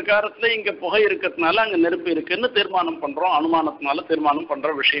வியாப்தி பிரகாரத்துல இங்க புகை இருக்கிறதுனால அங்க நெருப்பு இருக்குன்னு தீர்மானம் பண்றோம். அனுமானத்தினால தீர்மானம் பண்ற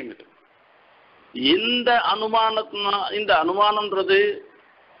விஷயம் இது. இந்த அனுமானம்ன்றது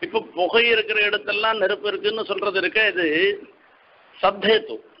இப்ப புகை இருக்கிற இடத்தெல்லாம் நெருப்பு இருக்குன்னு சொல்றது இருக்க, இது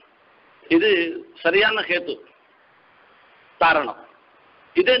சத்தேத்து, இது சரியான ஹேத்து காரணம்.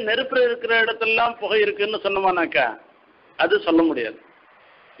 இதே நெருப்பு இருக்கிற இடத்தெல்லாம் புகை இருக்குன்னு சொன்னோம்னாக்கா அது சொல்ல முடியாது.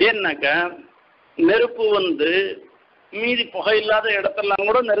 ஏன்னாக்கா நெருப்பு மீதி புகை இல்லாத இடத்தெல்லாம்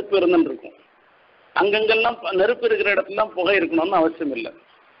கூட நெருப்பு இருந்துட்டு இருக்கும். அங்கங்கெல்லாம் நெருப்பு இருக்கிற இடத்துலாம் புகை இருக்கணும்னு அவசியம் இல்லை.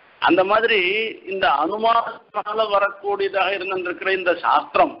 அந்த மாதிரி இந்த அனுமானத்தால வரக்கூடியதாக இருந்திருக்கிற இந்த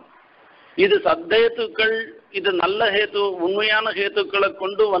சாஸ்திரம், இது சத்தேத்துக்கள், இது நல்ல ஹேத்து, உண்மையான ஹேத்துக்களை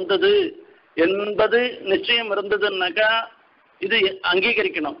கொண்டு வந்தது என்பது நிச்சயம் இருந்ததுன்னாக்கா இது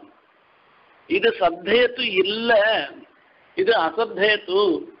அங்கீகரிக்கணும். இது சத்தேத்து இல்லை, இது அசத்தேத்து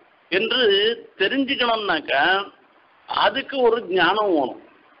என்று தெரிஞ்சுக்கணும்னாக்கா அதுக்கு ஒரு ஞானம் வேணும்,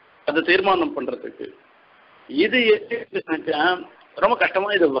 அதை தீர்மானம் பண்றதுக்கு. இது எப்படின்னாக்கா ரொம்ப கஷ்டமா,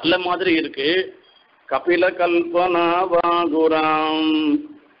 இது வல்ல மாதிரி இருக்கு. கபில கல்பனா வாகுராம்.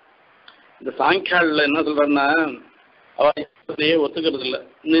 இந்த சாங்கியால என்ன சொல்றன்னா அவரையே ஒத்துக்கிறது இல்லை.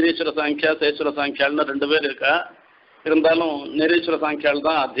 நிரீஸ்வர சாங்கியா, சேஸ்வர சாங்கியால்னு ரெண்டு பேர் இருக்கா. இருந்தாலும் நிரீஸ்வர சாங்கியால்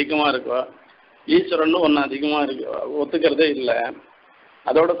தான் அதிகமா இருக்கா. ஈஸ்வரன் ஒன்று அதிகமாக இருக்கு ஒத்துக்கிறதே இல்லை.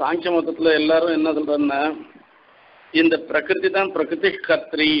 அதோட சாங்கிய மதத்தில் எல்லாரும் என்ன சொல்கிறேன்னா, இந்த பிரகிருதி தான் பிரகிருதி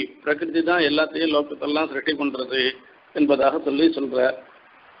கர்த்திரி, பிரகிருதி தான் எல்லாத்தையும் லோகத்தெல்லாம் சிருஷ்டி பண்ணுறது என்பதாக சொல்கிற.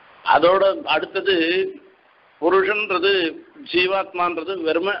 அதோட அடுத்தது புருஷன்றது ஜீவாத்மான்றது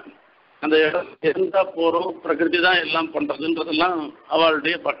வெறுமை அந்த இடம் இருந்தால் போகிறோம், பிரகிருதி தான் எல்லாம் பண்ணுறதுன்றதெல்லாம்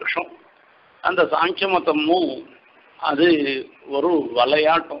அவளுடைய பட்சம். அந்த சாங்கிய மதமும் அது ஒரு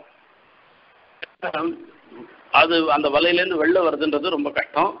விளையாட்டம். அது அந்த வலையிலேருந்து வெளில வருதுன்றது ரொம்ப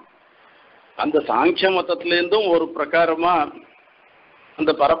கஷ்டம். அந்த சாங்கிய மதத்திலேருந்தும் ஒரு பிரகாரமாக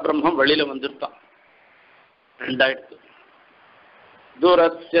அந்த பரபிரம்மம் வெளியில் வந்துருத்தான். ரெண்டாயிரத்து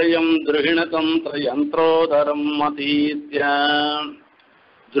துரத்யம் திருஹிணதந்திர யந்திரோதரம் அதீத்ய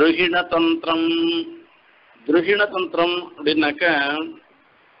திருஹிணதந்திரம். திருஹிணதந்திரம் அப்படின்னாக்க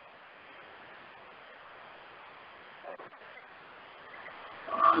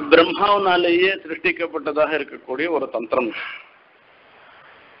பிரம்மாவனாலேயே சிருஷ்டிக்கப்பட்டதாக இருக்கக்கூடிய ஒரு தந்திரம்.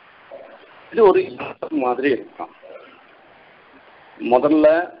 இது ஒரு மாதிரி இருக்கான். முதல்ல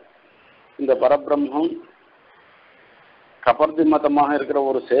இந்த பரபிரம்மம் கபர்தி மதமாக இருக்கிற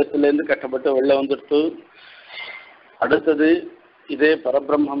ஒரு சேத்துலேருந்து கஷ்டப்பட்டு வெளில வந்துடுத்து. அடுத்தது இதே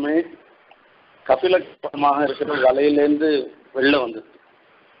பரபிரம்மே கபிலமாக இருக்கிற வலையிலேருந்து வெளில வந்துடுது.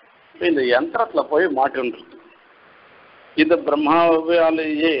 இந்த யந்திரத்தில் போய் மாட்டின்றது. இந்த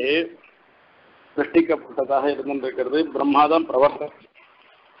பிரம்மாவாலேயே சிருஷ்டிக்கப்பட்டதாக இருந்திருக்கிறது. பிரம்மாதான் பிரவர்த்தம்.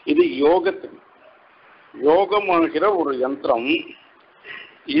 இது யோகமாகிற ஒரு யந்திரம்.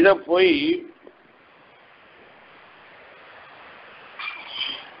 இதை போய்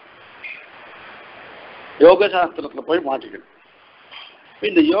யோக சாஸ்திரத்தில் போய் மாட்டிக்கணும்.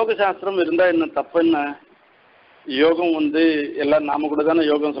 இந்த யோக சாஸ்திரம் இருந்தால் என்ன தப்பு? என்ன யோகம் எல்லாம் நாம கூட தானே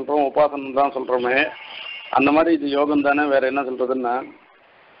யோகம் சொல்கிறோம், உபாசனம் தான் சொல்கிறோமே. அந்த மாதிரி இது யோகம் தானே, வேற என்ன சொல்கிறதுன்னா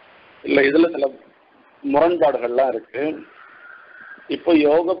இல்லை. இதில் சில முரண்பாடுகள்லாம் இருக்குது. இப்போ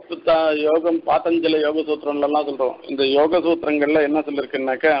யோகம் பாத்தஞ்சல யோக சூத்திரம்லாம் சொல்கிறோம். இந்த யோக சூத்திரங்களில் என்ன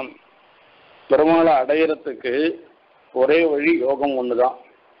சொல்லியிருக்குன்னாக்கா, பெருமாளை அடையிறதுக்கு ஒரே வழி யோகம் ஒன்று தான்.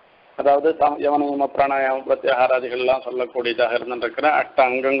 அதாவது யவனயம பிராணாயாம பிரத்யாகாராதிகள்லாம் சொல்லக்கூடியதாக இருந்துருக்கிற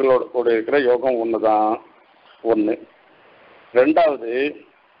அஷ்டாங்கங்களோடு கூட இருக்கிற யோகம் ஒன்று தான். ஒன்று. ரெண்டாவது,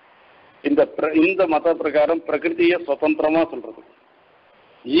 இந்த மத பிரகாரம் பிரகிருதியை சுதந்திரமாக சொல்கிறது.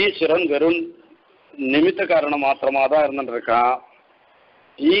 ஈஸ்வரன் வெறும் நிமித்த காரணம் மாத்திரமாக தான் இருந்துருக்கான்.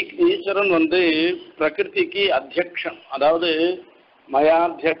 ஈஸ்வரன் பிரகிருதிக்கு அத்தியக்ஷன். அதாவது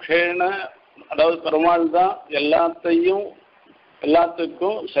மயாத்தியக்ஷேன, அதாவது பெருமாள் தான்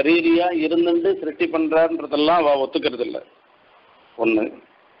எல்லாத்துக்கும் சரீரியா இருந்துட்டு சிருஷ்டி பண்றான்றதெல்லாம் அவ ஒத்துக்கிறது இல்லை. ஒன்று.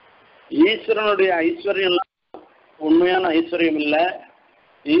 ஈஸ்வரனுடைய ஐஸ்வர்யம் உண்மையான ஐஸ்வர்யம் இல்லை.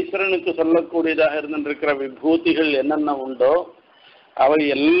 ஈஸ்வரனுக்கு சொல்லக்கூடியதாக இருந்துருக்கிற விபூதிகள் என்னென்ன உண்டோ அவை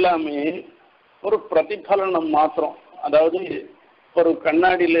எல்லாமே ஒரு பிரதிபலனம் மாத்திரம். அதாவது ஒரு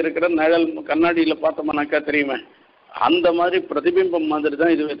கண்ணாடியில் இருக்கிற நிழல், கண்ணாடியில் பார்த்தோம்னாக்கா தெரியுமே, அந்த மாதிரி பிரதிபிம்பம் மாதிரி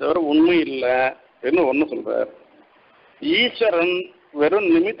தான் இதுவே தவிர உண்மை இல்லை என்று ஒன்று சொல்றார். ஈஸ்வரன் வெறும்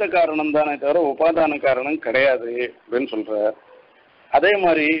நிமித்த காரணம் தானே தவிர உபாதான காரணம் கிடையாது அப்படின்னு சொல்றார். அதே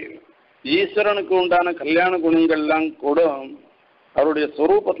மாதிரி ஈஸ்வரனுக்கு உண்டான கல்யாண குணங்கள்லாம் கூட அவருடைய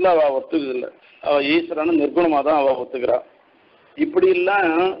ஸ்வரூபத்தில் அவள் ஒத்துக்குதில்லை. அவள் ஈஸ்வரனை நிர்குணமாக தான் அவள் ஒத்துக்கிறா. இப்படிலாம்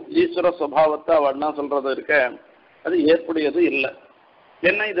ஈஸ்வர சுபாவத்தை அவள் என்ன சொல்றது இருக்க, அது ஏற்புடையது இல்லை.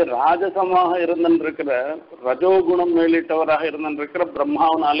 ஏன்னா இது ராஜசமாக இருந்திருக்கிற, ரஜோகுணம் மேலிட்டவராக இருந்திருக்கிற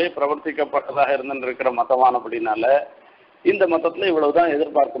பிரம்மாவனாலே பிரவர்த்திக்கப்பட்டதாக இருந்திருக்கிற மதமானபடினால இந்த மதத்தில் இவ்வளவுதான்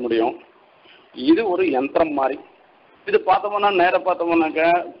எதிர்பார்க்க முடியும். இது ஒரு யந்திரம் மாதிரி. இது பார்த்தோம்னா நேரம் பார்த்தோம்னாக்கா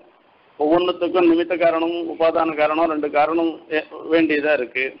ஒவ்வொன்றுத்துக்கும் நிமித்த காரணம் உபாதான காரணம் ரெண்டு காரணம் வேண்டியதாக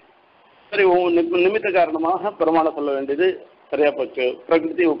இருக்கு. சரி, நிமித்த காரணமாக பெருமாளை சொல்ல வேண்டியது சரியா போச்சு.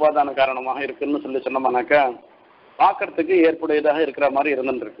 பிரகிருதி உபாதான காரணமாக இருக்குன்னு சொன்னோம்னாக்கா பார்க்கறதுக்கு ஏற்புடையதாக இருக்கிற மாதிரி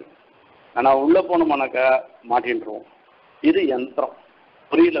இருந்துருக்கு. ஆனால் உள்ளே போனோம்னாக்கா மாட்டின்றுவோம். இது யந்திரம்,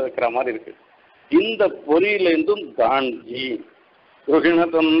 பொறியில வைக்கிற மாதிரி இருக்கு. இந்த பொறியிலேருந்தும் தாண்டி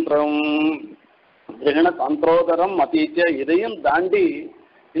தந்திரோதரம் அதீத்ய, இதையும் தாண்டி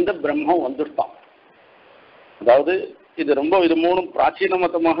இந்த பிரம்மம் வந்துட்டான். அதாவது இது மூணும் பிராச்சீன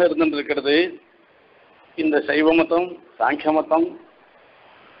மதமாக இருந்துருக்கிறது. இந்த சைவ மதம், சாங்கிய மதம்,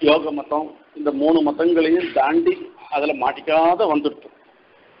 யோக மதம், இந்த மூணு மதங்களையும் தாண்டி அதில் மாட்டிக்காத வந்துட்டு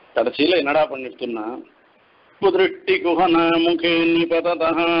கடைசியில் என்னடா பண்ணிட்டுன்னா, குதிருஷ்டி குஹன முகே நிபதத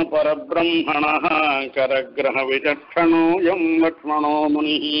பரபிரம்மண கரகிரஹ விசக்ஷணோ யம் லக்ஷ்மணோ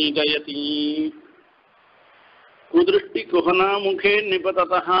முனி ஜயதி. குதிருஷ்டி குஹன முகே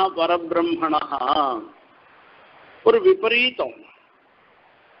நிபதத பரபிரம்மண, ஒரு விபரீதம்.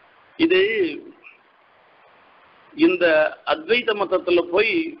 இது இந்த அத்வைத மதத்தில்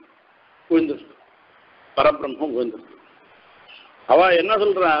போய் விழுந்துருக்கு. பரபிரம்மம் விழுந்துருக்கு. அவ என்ன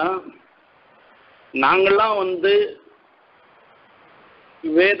சொல்றா, நாங்கள்லாம்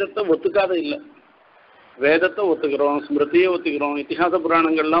வேதத்தை ஒத்துக்காத இல்லை, வேதத்தை ஒத்துக்கிறோம், ஸ்மிருதியை ஒத்துக்கிறோம், இத்திஹாச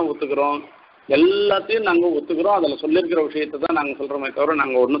புராணங்கள்லாம் ஒத்துக்கிறோம், எல்லாத்தையும் நாங்கள் ஒத்துக்கிறோம், அதில் சொல்லியிருக்கிற விஷயத்தை தான் நாங்கள் சொல்கிறோமே தவிர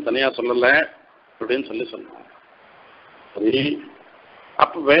நாங்கள் ஒன்றும் தனியாக சொல்லலை அப்படின்னு சொன்னோம். சரி,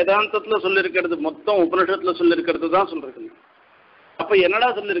 அப்போ வேதாந்தத்தில் சொல்லியிருக்கிறது மொத்தம் உபனிஷத்தில் சொல்லியிருக்கிறது தான் சொல்லிருக்கு. அப்போ என்னடா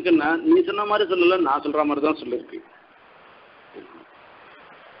சொல்லியிருக்குன்னா, நீ சொன்ன மாதிரி சொல்லலை, நான் சொல்கிற மாதிரி தான் சொல்லியிருக்கு.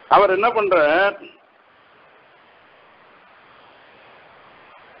 அவர் என்ன பண்ற,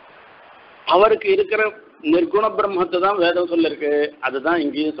 அவருக்கு இருக்கிற நிர்குண பிரம்மத்தை தான் வேதம் சொல்லிருக்கு, அதுதான்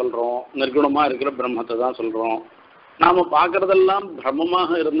இங்கேயும் சொல்றோம். நிர்குணமா இருக்கிற பிரம்மத்தை தான் சொல்றோம். நாம பார்க்கறதெல்லாம் பிரம்மமாக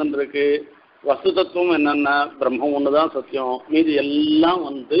இருந்துருக்கு. வஸ்து தத்துவம் என்னன்னா பிரம்மம் ஒண்ணுதான் சத்தியம், மீதி எல்லாம்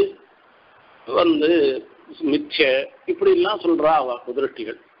மிச்ச இப்படி எல்லாம் சொல்றா அவ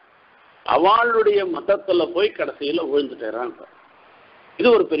குதிருஷ்டிகள். அவளுடைய மதத்துல போய் கடைசியில விழுந்துட்டேறான். இது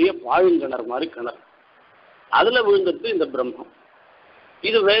ஒரு பெரிய பாழுங்கிணறு மாதிரி கிணறு, அதுல விழுந்துட்டு இந்த பிரம்மம்.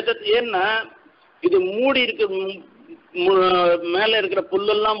 இது வேதத்தை ஏன்னா இது மூடி இருக்க, மேல இருக்கிற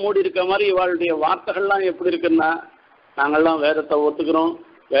புல்லெல்லாம் மூடி இருக்க மாதிரி இவாளுடைய வார்த்தைகள்லாம் எப்படி இருக்குன்னா, நாங்கள்லாம் வேதத்தை ஒத்துக்கிறோம்,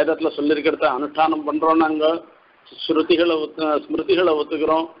 வேதத்துல சொல்லியிருக்கிறத அனுஷ்டானம் பண்றோம், நாங்க ஸ்மிருதிகளை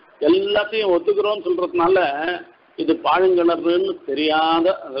ஒத்துக்கிறோம், எல்லாத்தையும் ஒத்துக்கிறோம்னு சொல்றதுனால இது பாழுங்கிணறுன்னு தெரியாத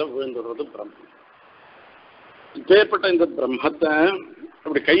அதில் விழுந்துடுறது பிரம்மம். இப்பேற்பட்ட இந்த பிரம்மத்தை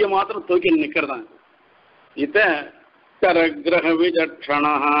அப்படி கையை மாத்திரம் தூக்கி நிற்கிறதாங்க. இத கரகிரக விசக்ஷண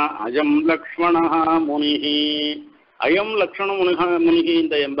அயம் லக்ஷ்மண முனிஹி, அயம் லக்ஷ்மண முனிஹி,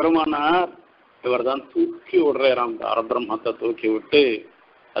 இந்த எம்பெருமானார் இவர் தான் தூக்கி விடுறாராம். பரபிரம்மத்தை தூக்கி விட்டு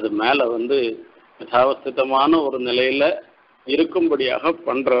அது மேல யதாவஸ்திதமான ஒரு நிலையில இருக்கும்படியாக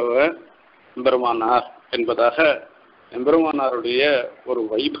பண்றவர் எம்பெருமானார் என்பதாக எம்பெருமானாருடைய ஒரு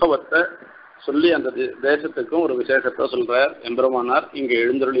வைபவத்தை சொல்லி அந்த தேசத்துக்கும் ஒரு விசேஷத்தை சொல்றார். எம்பெருமானார் இங்க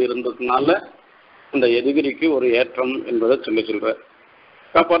எழுந்தருளி இருந்ததுனால இந்த யதுகிரிக்கு ஒரு ஏற்றம் என்பதை சொல்றார்.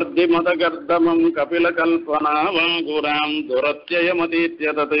 கபர்தி மதகர்தமம் கபில கல்பனா வாங்குராம்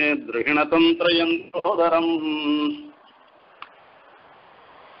துரத்யயமதீத்யதே திருஹிணதந்திரயந்தோதரம்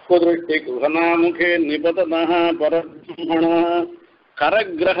குதிருஷ்டி குஹனாமுகே நிபதனஹ பரபிரம்மண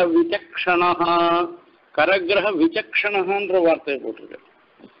கரகிரக விசக்ஷணஹ. கரகிரக விசக்ஷணஹன்ற வார்த்தையை போட்டிருக்க.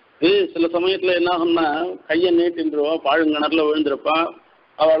 இது சில சமயத்துல என்ன ஆகும்னா, கையை நீட்டின்றுவா, பாழுங்கிணறுல விழுந்திருப்பா,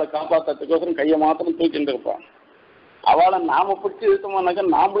 அவளை காப்பாற்றுறதுக்கோசரம் கையை மாத்திரம் தூக்கிட்டு இருப்பான். அவளை நாம பிடிச்சி இழுத்தோம்னாக்கா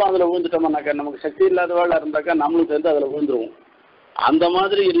நாமளும் அதில் விழுந்துட்டோம்னாக்கா, நமக்கு சக்தி இல்லாதவாளா இருந்தாக்கா நம்மளும் சேர்ந்து அதில் விழுந்துருவோம். அந்த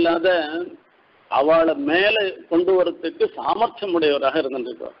மாதிரி இல்லாத அவளை மேலே கொண்டு வரத்துக்கு சாமர்த்தியம் உடையவராக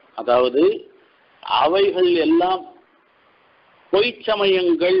இருந்துருக்கார். அதாவது அவைகள் எல்லாம்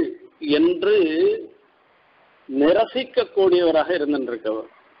பொய்ச்சமயங்கள் என்று நிரசிக்கக்கூடியவராக இருந்துருக்கவர்.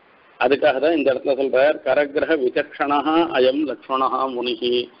 அதுக்காக தான் இந்த இடத்துல சொல்றார், கரகிரக விசக்ஷணா அயம் லக்ஷ்மணா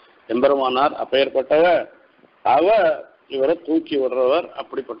முனிகி. எம்பெருமானார் அப்பேற்பட்டவர், இவரை தூக்கி விடுறவர்,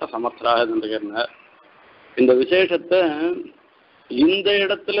 அப்படிப்பட்ட சமர்த்தராக இருந்திருக்கிறார். இந்த விசேஷத்தை இந்த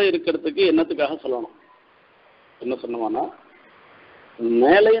இடத்துல இருக்கிறதுக்கு என்னத்துக்காக சொல்லணும், என்ன சொன்னோம்னா,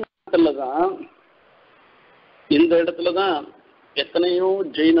 மேலை நாட்டில் தான் இந்த இடத்துல தான் எத்தனையோ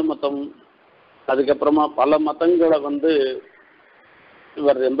ஜெயின மதம், அதுக்கப்புறமா பல மதங்களை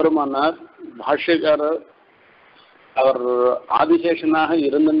இவர் எம்பெருமானார் பாஷ்யக்காரர், அவர் ஆதிசேஷனாக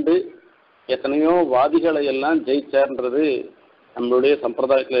இருந்துட்டு எத்தனையோ வாதிகளை எல்லாம் ஜெயிச்சார்ன்றது நம்மளுடைய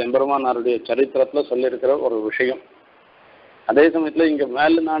சம்பிரதாயத்தில் எம்பெருமானாருடைய சரித்திரத்தில் சொல்லியிருக்கிற ஒரு விஷயம். அதே சமயத்தில் இங்கே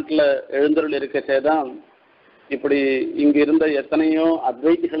மேல் நாட்டில் எழுந்தருள் இருக்கச்சே தான் இப்படி இங்கே இருந்த எத்தனையோ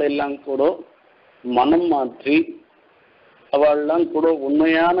அத்வைதிகளை எல்லாம் கூட மனம் மாற்றி அவள்லாம் கூட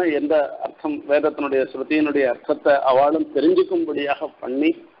உண்மையான எந்த அர்த்தம், வேதத்தினுடைய ஸ்ருதியினுடைய அர்த்தத்தை அவளும் தெரிஞ்சுக்கும்படியாக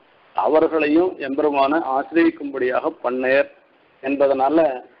பண்ணி அவர்களையும் எம்பெருமான ஆசிரியக்கும்படியாக பண்ணேர் என்பதனால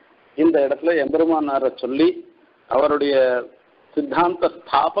இந்த இடத்துல எம்பெருமானாரை சொல்லி அவருடைய சித்தாந்த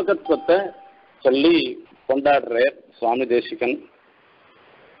ஸ்தாபகத்துவத்தை சொல்லி கொண்டாடுறார் சுவாமி தேசிகன்.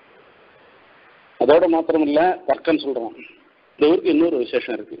 அதோட மாத்திரமில்ல, தர்க்கம் சொல்றோம். இந்த ஊருக்கு இன்னொரு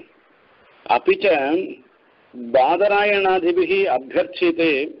விசேஷம் இருக்கு. அப்பிச்ச பாதராயணாதிபிகி அபியர்ச்சித்தே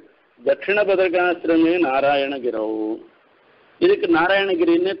தட்சிண பதர்காசிரமே நாராயணகிரௌ. இதுக்கு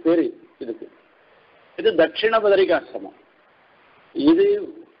நாராயணகிரின்னு பேரு. இது தட்சிண பதரிகாசிரமம். இது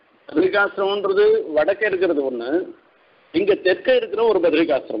பதரிகாசிரமன்றது வடக்கே இருக்கிறது ஒண்ணு, இங்க தெற்கே இருக்கிற ஒரு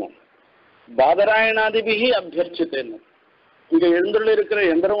பதரிகாசிரமம். பாதராயணாதிபிகி அபியர்ச்சித்தேன்னு இங்க எழுந்துள்ள இருக்கிற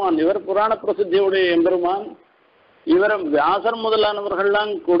எம்பெருமான், இவர் புராண பிரசித்தியுடைய எம்பெருமான். இவரை வியாசர்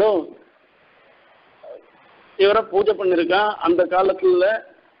முதலானவர்கள்லாம் கூட இவரை பூஜை பண்ணிருக்கான். அந்த காலத்துல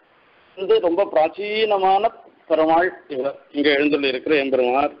ரொம்ப பிராச்சீனமான பெருமாள் இவர், இங்க எழுந்துள்ள இருக்கிற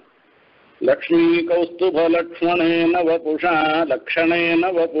எம்பெருமார். லக்ஷ்மீ கௌஸ்துப லக்ஷ்மணேன வபுஷா லக்ஷணேன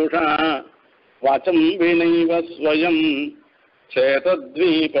வபுஷா வாசம் வினைவ ஸ்வயம்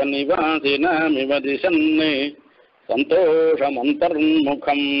சேதத்வீப நிவாசினாமிவ திசன்னே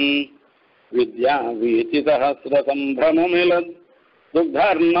சந்தோஷமந்தர்முகம் வித்யா வீதி சஹஸ்ர சம்பிரமமிலத்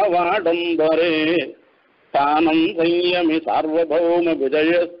துக்தர்ணவாடம்பரே ஸ்தானம் சையமி சார்வபௌம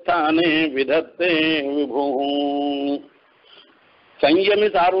விஜயஸ்தானே விதத்தே விபு சையமி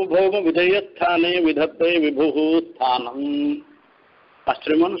சார்வபௌம விஜயஸ்தானே விதத்தே விபு ஸ்தானம்.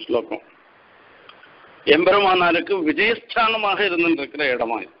 ஆச்சரியமான ஸ்லோகம். எம்பெருமானாருக்கு விஜயஸ்தானமாக இருந்திருக்கிற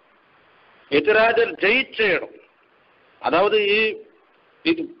இடமா எதிராஜர் ஜெயிச்ச இடம். அதாவது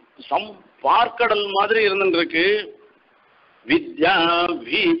இது பார்க்கடல் மாதிரி இருந்துருக்கு. வித்யா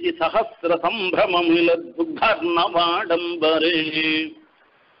வீதி சஹஸ்ர சம்பிரமமிலத்புர்ணவாடம்பரே.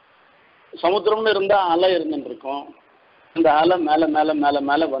 சமுத்திரம்னு இருந்தா அலை இருந்துருக்கும். இந்த அலை மேல மேல மேல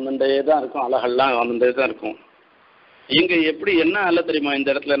மேல வந்துட்டே தான் இருக்கும். அலைகள்லாம் வந்துட்டே தான் இருக்கும். இங்க எப்படி என்ன அலை தெரியுமா? இந்த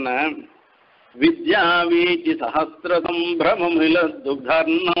இடத்துல என்ன? வித்யா வீதி சஹஸ்ர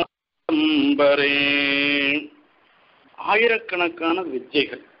சம்பிரமமிலத்புர்ணவாடம்பரே. ஆயிரக்கணக்கான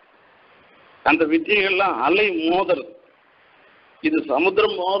வித்யைகள். அந்த வித்யைகள்லாம் அலை மோதல். இது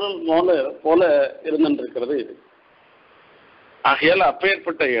சமுத்திரம் போல இருந்துருக்கிறது. இது ஆகையால்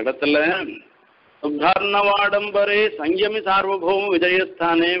அப்பேற்பட்ட இடத்துல உத்தாரணவாடம்பரே சங்கமி சார்வபௌம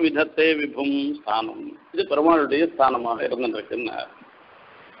விஜயஸ்தானே விதத்தே விபும் ஸ்தானம். இது பெருமாளுடைய ஸ்தானமாக இருந்துருக்குன்னார்.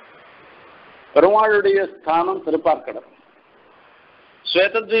 பெருமாளுடைய ஸ்தானம் திருப்பார்க்கடல்.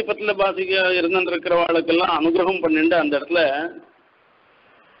 ஸ்வேதத்வீபத்தில் பாசிக்க இருந்துருக்கிறவாளுக்கெல்லாம் அனுகிரகம் பண்ணிட்டு அந்த இடத்துல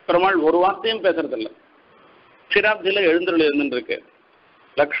பெருமாள் ஒரு வார்த்தையும் பேசுறதில்ல. க்ஷீராப்தியில எழுந்தருள் இருந்துருக்கு.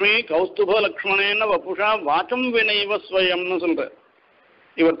 லக்ஷ்மி கௌஸ்துப லக்ஷ்மணேன வபுஷா வாச்சம் வினைவ ஸ்வயம்னு சொல்ற.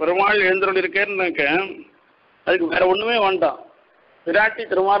 இவர் பெருமாள் எழுந்தருள் இருக்கேன்னாக்க அதுக்கு வேற ஒண்ணுமே வேண்டாம். பிராட்டி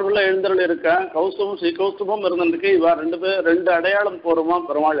திருமார்புல எழுந்தருள் இருக்க, கௌஸ்துபம் ஸ்ரீ கௌஸ்துபம் இருந்துருக்கு. இவா ரெண்டு அடையாளம் போறோமா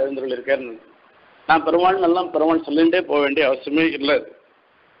பெருமாள் எழுந்தருள் இருக்கேன்னு. நான் பெருமாள் நல்லா பெருமாள் சொல்லிகிட்டே போக வேண்டிய அவசியமே இல்லை.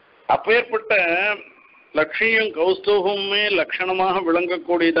 அப்பேற்பட்ட லக்ஷ்மியும் கௌஸ்துபமுமே லட்சணமாக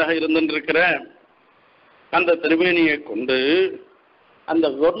விளங்கக்கூடியதாக இருந்துருக்கிற அந்த திருமேனியை கொண்டு அந்த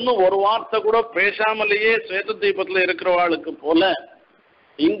ஒரு வார்த்தை கூட பேசாமலேயே ஸ்வேத தீபத்தில் இருக்கிறவாளுக்கு போல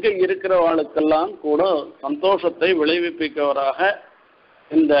இங்க இருக்கிறவாளுக்கெல்லாம் கூட சந்தோஷத்தை விளைவிப்பவராக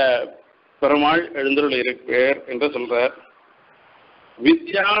இந்த பெருமாள் எழுந்தருள் இருப்பார் என்று சொல்றார்.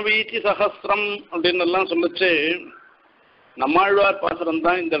 வித்யாவீதி சஹஸ்ரம் அப்படின்னு எல்லாம் சொல்லிச்சு. நம்மாழ்வார் பாசுரம்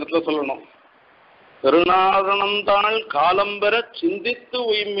தான் இந்த இடத்துல சொல்லணும். திருநாரணந்தாள் காலம்பெற சிந்தித்து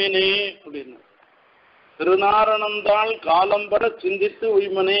உய்மினே அப்படின்னு. திருநாரணந்தாள் காலம்பெற சிந்தித்து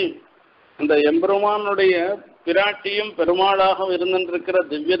உய்மனே. அந்த எம்பெருமானுடைய பிராட்டியும் பெருமாளாக இருந்திருக்கிற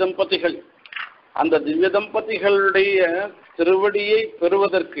திவ்ய தம்பதிகள், அந்த திவ்ய தம்பதிகளுடைய திருவடியை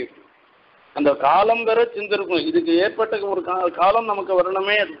பெறுவதற்கு அந்த காலம் பெற சிந்திருக்கும். இதுக்கு ஏற்பட்ட ஒரு காலம் நமக்கு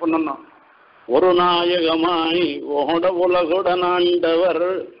வரணுமே. அது பண்ணணும். ஒரு நாயகமாய் ஓட உலகுடனாண்டவர்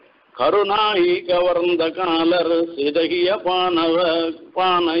கருணாயி கவர்ந்த காலர் சிதகிய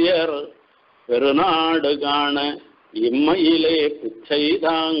பானையர் பெருநாடு காண இம்மையிலே பிச்சை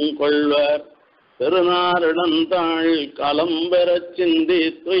தாங்கொள்வர் திருநாரணந்தாள் கலம்பெற சிந்தி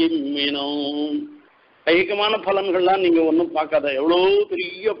துய்மினோம். ஐக்கியமான பலன்கள்லாம் நீங்க ஒன்றும் பார்க்காத. எவ்வளோ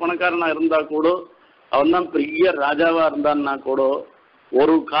பெரிய பணக்காரனா இருந்தா கூட, அவன் தான் பெரிய ராஜாவா இருந்தான்னா கூட,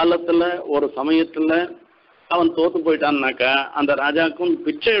 ஒரு காலத்துல ஒரு சமயத்துல அவன் தோத்து போயிட்டான்னாக்கா அந்த ராஜாக்கும்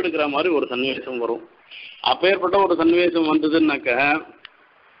பிச்சை எடுக்கிற மாதிரி ஒரு சன்னிவேசம் வரும். அப்பேற்பட்ட ஒரு சன்னிவேசம் வந்ததுன்னாக்கா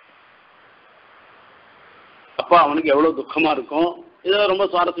அப்பா அவனுக்கு எவ்வளவு துக்கமா இருக்கும். இதெல்லாம் ரொம்ப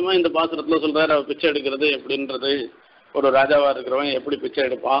சுவாரஸ்யமா இந்த பாசுரத்துல சொல்றாரு. அவன் பிச்சை எடுக்கிறது எப்படின்றது, ஒரு ராஜாவா இருக்கிறவன் எப்படி பிச்சை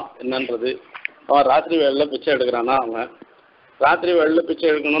எடுப்பான் என்னன்றது. அவன் ராத்திரி வேளையில பிச்சை எடுக்கிறானா? அவன் ராத்திரி வேளையில பிச்சை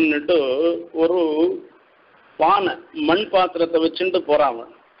எடுக்கணும்னுட்டு ஒரு பானை மண் பாத்திரத்தை வச்சுட்டு போறான்.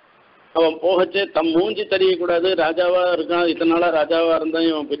 அவன் போகச்சே தம் மூஞ்சி தெரியக்கூடாது, ராஜாவா இருக்கான், இத்தனை நாளா ராஜாவா இருந்தான்,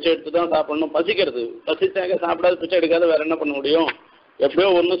 இவன் பிச்சை எடுத்து தான் சாப்பிடணும். பசிக்கிறது, பசிச்சாங்க சாப்பிடாது, பிச்சை எடுக்காத வேற என்ன பண்ண முடியும், எப்படியோ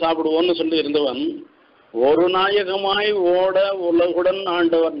ஒன்று சாப்பிடுவோன்னு சொல்லி இருந்தவன் ஒரு நாயகமாய் ஓட உலகுடன்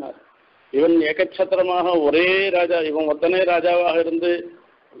ஆண்டவன்னார். இவன் ஏகச்சத்திரமாக ஒரே ராஜா, இவன் ஒத்தனே ராஜாவாக இருந்து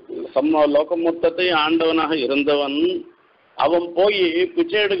லோகம் மொத்தத்தை ஆண்டவனாக இருந்தவன் அவன் போய்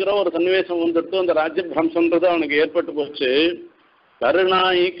பிச்சை எடுக்கிற ஒரு சன்னிவேசம் வந்துட்டு அந்த ராஜ்ய பிரம்சன்றது அவனுக்கு ஏற்பட்டு போச்சு.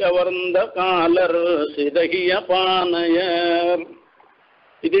 கருணாய் கவர்ந்த காலர் சிதகிய பானையர்.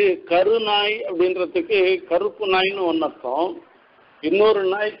 இது கருநாய் அப்படின்றதுக்கு கருப்பு நாய்னு ஒன்று அர்த்தம், இன்னொரு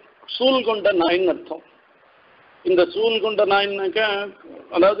நாய் சூல் கொண்ட நாய்ன்னு அர்த்தம். இந்த சூல் கொண்ட நாய்னாக்கா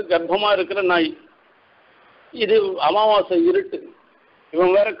அதாவது கர்ப்பமா இருக்கிற நாய். இது அமாவாசை இருட்டு,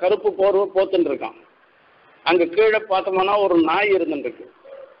 இவன் வேற கருப்பு போர்வை போத்துன்னு இருக்கான். அங்க கீழே பார்த்தோம்னா ஒரு நாய் இருந்துருக்கு.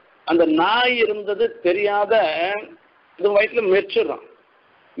 அந்த நாய் இருந்தது தெரியாத இது வயிற்றுல மெரிச்சிடுறான்.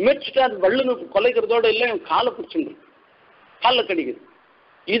 மெரிச்சிட்டு அது வள்ளுன்னு கொலைக்கிறதோட இல்லை காலை பிடிச்சிட்டு காலில் கடிக்குது.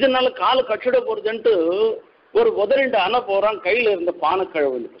 இதனால காலை கட்டிட போறதுன்ட்டு ஒரு உதறிண்டு அணை போறான். கையில இருந்த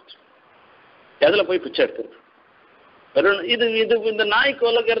பானைக்கழவு வந்து போச்சு. எதில் போய் பிச்சை எடுக்கிறது? இது இது இந்த நாய்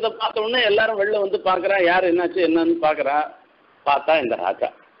கொலைக்கிறத பார்த்த உடனே எல்லாரும் வெளில வந்து பார்க்குறான். யார் என்னாச்சு என்னன்னு பார்க்குறா. பார்த்தா இந்த ராஜா.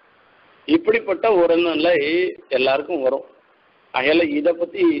 இப்படிப்பட்ட ஒரு நிலை எல்லாருக்கும் வரும். அகையில இதை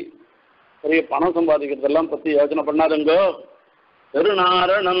பற்றி பெரிய பணம் சம்பாதிக்கிறதெல்லாம் பற்றி யோசனை பண்ணாதுங்கோ.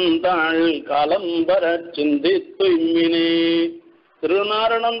 திருநாரணந்தாள் காலம் பெற சிந்தி தூய்மினே,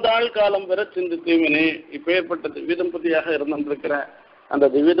 திருநாரணந்தாள் காலம் பெற சிந்தி தூய்மினே. இப்பேற்பட்ட திவ்ய தம்பதியாக இருந்திருக்கிற அந்த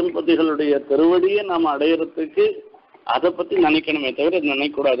திவ்ய தம்பதிகளுடைய திருவடியை நாம் அடையிறதுக்கு அதை பற்றி நினைக்கணுமே தவிர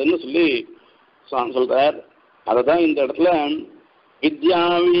நினைக்கக்கூடாதுன்னு சொல்லி சொல்றார். அதை தான் இந்த இடத்துல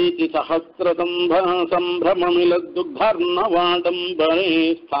வித்யாவீதி சஹஸ்ரசம்பிரமமிலதுக்தர்ணவாடம்பரே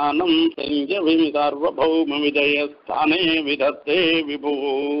ஸ்தானம் சஞ்சவிமி சார்வபௌம விஜயஸ்தானே விதத்தே விபு.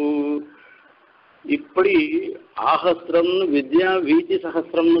 இப்படி ஆகஸ்திரம் வித்யா வீதி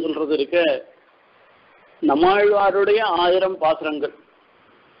சகஸ்திரம்னு சொல்றது இருக்க நம்மாழ்வாருடைய 1000 பாசுரங்கள்.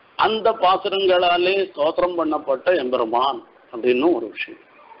 அந்த பாசுரங்களாலே ஸ்தோத்திரம் பண்ணப்பட்ட எம்பெருமான் அப்படின்னு ஒரு விஷயம்.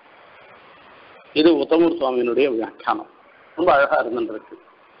 இது உத்தமூர் சுவாமியினுடைய வியாக்கியானம். ரொம்ப அழகா இருந்துருக்கு.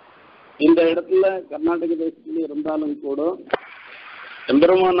 இந்த இடத்துல கர்நாடக தேசத்துல இருந்தாலும் கூட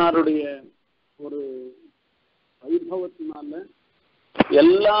எம்பெருமானாருடைய ஒரு வைபவத்தினால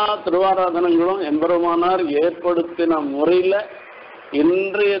எல்லா திருவாராதனங்களும் எம்பெருமானார் ஏற்படுத்தின முறையில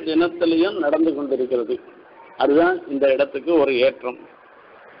இன்றைய தினத்திலையும் நடந்து கொண்டிருக்கிறது. அதுதான் இந்த இடத்துக்கு ஒரு ஏற்றம்.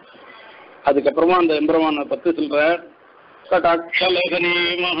 அதுக்கப்புறமா அந்த எம்பெருமானை பத்தி சொல்ற கடாட்சலகனே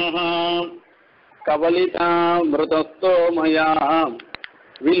மகா கவலிதா மிருதஸ்தோ மயா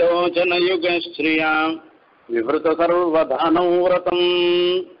விலோச்சனயுக ஸ்ரீயா விவருத சர்வதானௌரதம்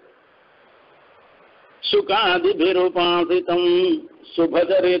சுகாதிபிருபாசிதம்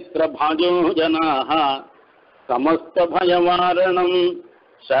சுபச்சரித்திர பாஜோ ஜனாஹ சமஸ்த பயவாரணம்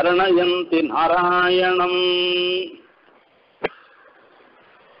சரணயந்தி நாராயணம்.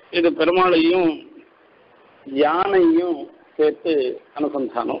 இது பெருமாளையும் யானையும் சேர்த்து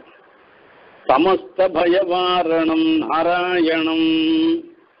அனுசந்தானம். சமஸ்த பயவாரணம் நாராயணம்,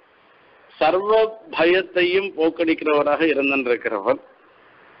 சர்வ பயத்தையும் போக்கடிக்கிறவராக இருந்திருக்கிறவர்.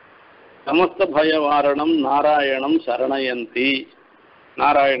 சமஸ்த பயவாரணம் நாராயணம் சரணயந்தி,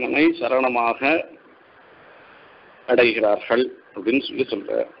 நாராயணனை சரணமாக அடைகிறார்கள் அப்படின்னு சொல்லி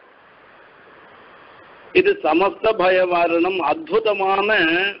சொல்றார். இது சமஸ்த பயவாரணம் அற்புதமான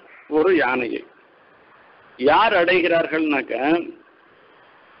ஒரு யானையை யார் அடைகிறார்கள்னாக்க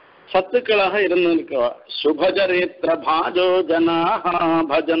சத்துக்களாக இருந்திருக்க சுபச்சரித்திர பாஜோ ஜனாஹ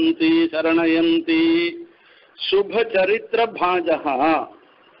பஜந்தி சரணயந்தி. சுபச்சரித்திர பாஜகா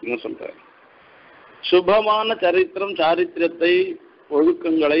சொல்ற சுபமான சரித்திரம் சாரித்திரத்தை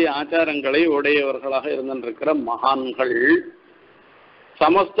ஒழுக்கங்களை ஆச்சாரங்களை உடையவர்களாக இருந்திருக்கிற மகான்கள்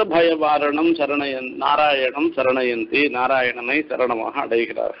சமஸ்த பயவாரணம் சரணயன் நாராயணம் சரணயந்தி, நாராயணனை சரணமாக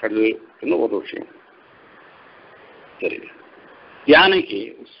அடைகிறார்கள் ஒரு விஷயம். சரி, யானைக்கு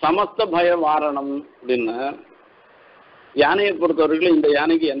சமஸ்த பயவாரணம் அப்படின்னா யானையை பொறுத்தவரைக்கும் இந்த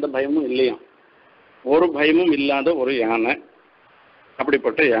யானைக்கு எந்த பயமும் இல்லையா, ஒரு பயமும் இல்லாத ஒரு யானை.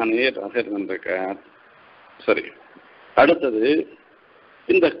 அப்படிப்பட்ட யானையை இருந்திருக்க. சரி, அடுத்தது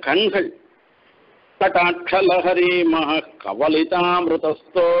இந்த கண்கள் கடாட்சலஹரி மஹ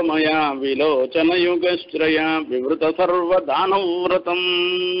கவலிதாமிருதஸ்தோ மயா விலோச்சனயுகஸ்ரயா விவருத சர்வதானவ்ரதம்.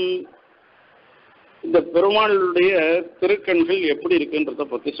 இந்த பெருமாளுடைய திருக்கண்கள் எப்படி இருக்குன்றத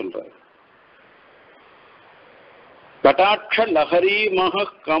பத்தி சொல்றாரு. கடாட்ச லஹரி மஹ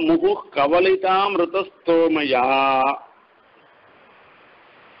கமுகு கவலிதாமிருதஸ்தோமயா.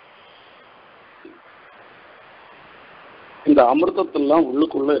 இந்த அமிர்தத்தெல்லாம்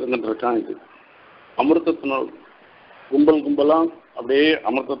உள்ளுக்குள்ள இருந்துட்டு இருக்கான். இது அமிர்தத்தினால் கும்பல் கும்பலாம் அப்படியே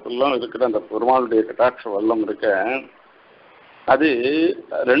அமிர்தத்திலாம் இருக்கிற அந்த பெருமாளுடைய கட்டாட்ச வல்லம் இருக்க, அது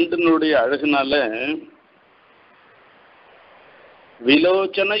ரெண்டினுடைய அழகுனால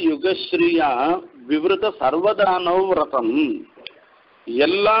விலோச்சன யுகஸ்ரீயா விவருத சர்வதானவ்ரதம்,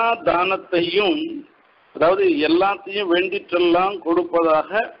 எல்லா தானத்தையும் அதாவது எல்லாத்தையும் வேண்டிற்றெல்லாம் கொடுப்பதாக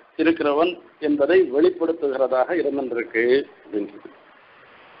இருக்கிறவன் என்பதை வெளிப்படுத்துகிறதாக இருந்திருக்கு அப்படின்றது.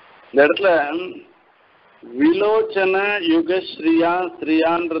 இந்த இடத்துல விலோச்சன யுகஸ்ரீயா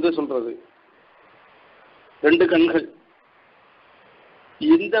ஸ்ரீயான்றது சொல்றது ரெண்டு கண்கள்.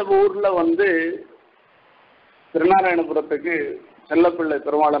 இந்த ஊர்ல திருநாராயணபுரத்துக்கு செல்லப்பிள்ளை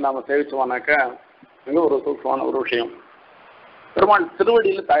பெருமாளை நாம சேவிச்சோம்னாக்கா மிக ஒரு சூக்ஷ்மமான ஒரு விஷயம். பெருமாள்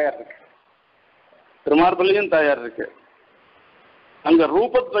திருவடியில தாயார் இருக்கு, திருமார்பலையும் தாயார் இருக்கு. அங்க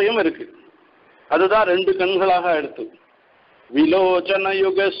ரூபத்வயம் இருக்கு. அதுதான் ரெண்டு கண்களாக எடுத்து. விலோச்சன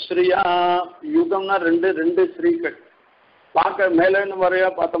யுகஸ்ரீயா, யுகம்னா ரெண்டு ஸ்ரீகள். பார்க்க மேலேன்னு வரையா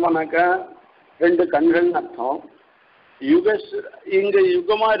பார்த்தோம்னாக்கா ரெண்டு கண்கள்னு அர்த்தம். இங்க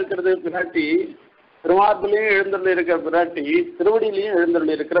யுகமா இருக்கிறது பிராட்டி, திருமார்பிலையும் எழுந்தருள் இருக்கிற பிராட்டி, திருவடியிலையும்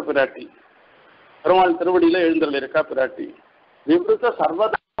எழுந்தருள் இருக்கிற பிராட்டி, பெருமாள் திருவடியில எழுந்தருள் இருக்கிற பிராட்டி. விவருத்த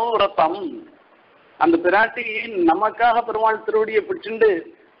சர்வதானம் விரதம், அந்த பிராட்டி நமக்காக பெருமாள் திருவடியை பிடிச்சுண்டு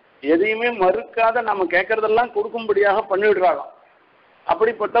எதையுமே மறுக்காத நம்ம கேட்கறதெல்லாம் கொடுக்கும்படியாக பண்ணிவிடுறாளாம்.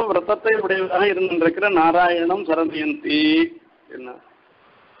 அப்படிப்பட்ட விரதத்தை உடையதாக இருந்திருக்கிற நாராயணம் சரண்யந்தி. என்ன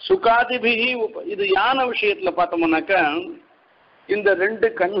சுகாதிபிகி, இது யானை விஷயத்துல பார்த்தோம்னாக்கா இந்த ரெண்டு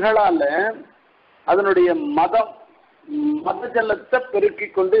கண்களால அதனுடைய மத ஜலத்தை பெருக்கி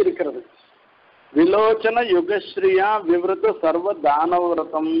கொண்டு இருக்கிறது. விலோச்சன யுகஸ்ரீயா விவருத்த சர்வ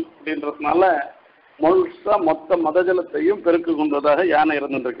தானவிரதம் அப்படின்றதுனால மொத்த மதஜலத்தையும் பெருக்கு கொண்டதாக யானை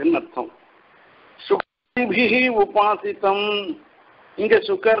இருந்திருக்குன்னு அர்த்தம். சுகாதிபிகி உபாசித்தம், இங்க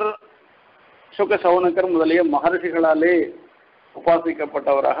சுக சவுனகர் முதலிய மகர்ஷிகளாலே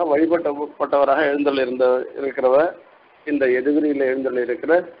உபாசிக்கப்பட்டவராக வழிபட்டப்பட்டவராக இருக்கிறவர் இந்த யதுகிரியில எழுந்தருள்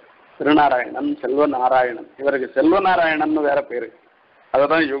இருக்கிற திருநாராயணன், செல்வநாராயணன். இவருக்கு செல்வநாராயணன் வேற பேரு,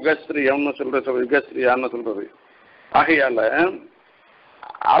 அததான் யுகஸ்ரீயம்னு சொல்ற, யுகஸ்ரீயான்னு சொல்றது. ஆகையால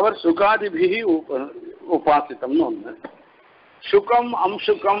அவர் சுகாதிபிகி உபாசித்தம்னு ஒண்ணு. சுகம்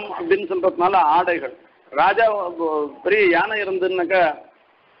அம்சுகம் அப்படின்னு சொல்றதுனால ஆடைகள். ராஜா பெரிய யானை இருந்துன்னாக்கா,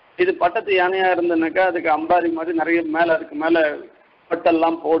 இது பட்டத்து யானையா இருந்துன்னாக்கா அதுக்கு அம்பாரி மாதிரி நிறைய மேல அதுக்கு மேல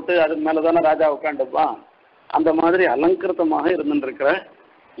பட்டெல்லாம் போட்டு அது மேலதானே ராஜா உட்காந்துப்பான். அந்த மாதிரி அலங்கிருத்தமாக இருந்துருக்கிற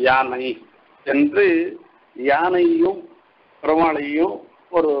யானை என்று யானையும் பெருமாளையும்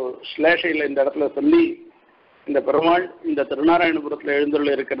ஒரு ஸ்லேஷையில் இந்த இடத்துல சொல்லி, இந்த பெருமாள் இந்த திருநாராயணபுரத்தில் எழுந்துள்ள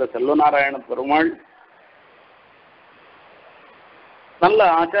இருக்கிற செல்வநாராயண பெருமாள் நல்ல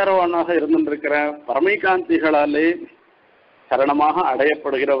ஆச்சாரவானாக இருந்திருக்கிற பரமைகாந்திகளாலே சரணமாக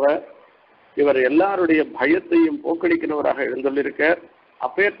அடையப்படுகிறவர். இவர் எல்லாருடைய பயத்தையும் போக்கடிக்கிறவராக எழுந்துள்ளிருக்க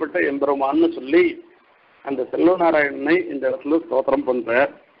அப்பேற்பட்ட எம்பெருமான்னு சொல்லி அந்த செல்வநாராயணனை இந்த இடத்துல ஸ்தோத்திரம்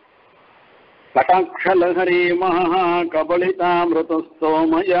பண்றார். கடாட்சலஹரி மகா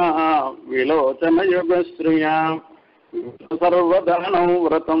கபலிதாமிருதஸ்தோமயா விலோச்சன யுகஸ்ரீயா சர்வதானௌ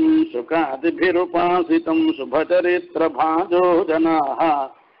விரதம் சுகாதிபிருபாசிதம் சுபச்சரித்திர பாஜோ ஜனாஹ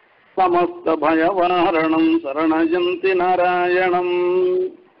சமஸ்த பயவாரணம் சரணயந்தி நாராயணம்.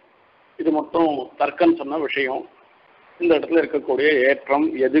 இது மொத்தம் தர்க்கன் சொன்ன விஷயம். இந்த இடத்துல இருக்கக்கூடிய ஏற்றம்,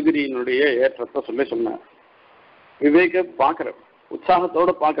 யதுகிரியினுடைய ஏற்றத்தை சொன்னார். விவேக பார்க்கிற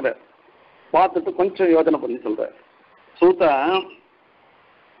உற்சாகத்தோட பார்க்கிற, பார்த்துட்டு கொஞ்சம் யோஜனை பண்ணி சொல்ற. சூத்தா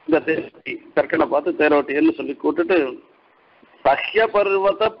இந்த தர்க்கனை பார்த்து தேரோட்டின்னு சொல்லி கூட்டுட்டு, சஹ்ய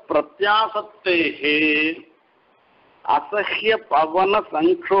பர்வத பிரத்யாசத்தேஹே அசஹ்ய பவன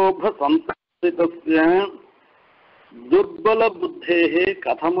சங்கோப சந்தாசிதஸ்ய துர்பல புத்தேஹே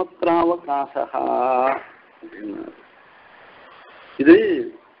கதமத்ராவகாசஹா. இது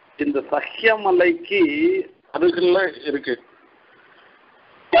இந்த சஹ்யமலைக்கு அருகில் இருக்கு.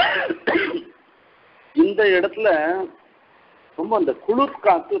 இந்த இடத்துல ரொம்ப அந்த குளிர்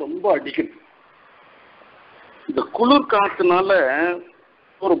காத்து ரொம்ப அடிக்குது. இந்த குளிர் காத்துனால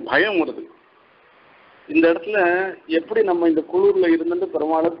ஒரு பயம் வருது. இந்த இடத்துல எப்படி நம்ம இந்த குளிர்ல இருந்துட்டு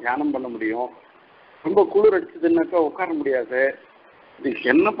பெருமாளை தியானம் பண்ண முடியும்? ரொம்ப குளிர் அடிச்சதுன்னாக்கா உட்கார முடியாது. இது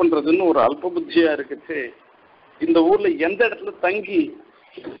என்ன பண்றதுன்னு ஒரு அல்ப புத்தியா இருக்குச்சு. இந்த ஊர்ல எந்த இடத்துல தங்கி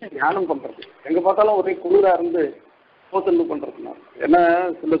தியானம் பண்றது? எங்க பார்த்தாலும் ஒரே குளிரா இருந்து போத்துண்டு பண்றதுனா, ஏன்னா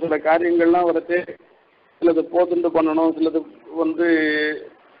சில காரியங்கள்லாம் வரது, சிலது போத்துண்டு பண்ணணும், சிலது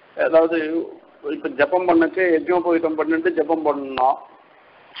ஏதாவது இப்ப ஜபம் பண்ணச்சு யஜ்னோபவீதம் பண்ணிட்டு ஜபம் பண்ணணும்.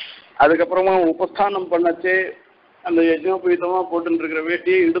 அதுக்கப்புறமா உபஸ்தானம் பண்ணச்சு அந்த யஜ்னோபவீதமா போட்டு இருக்கிற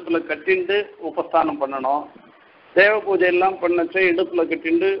வேட்டியை இடுப்புல கட்டிண்டு உபஸ்தானம் பண்ணணும். தேவ பூஜை எல்லாம் பண்ணச்சு இடுப்புல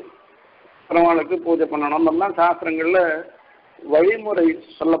கட்டிண்டு பெருமாளுக்கு பூஜை பண்ணணும். நம்மலாம் சாஸ்திரங்கள்ல வழிமுறை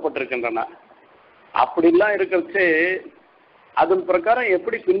சொல்லப்பட்டிருக்கின்றன. அப்படிலாம் இருக்கிறச்சே அதன் பிரகாரம்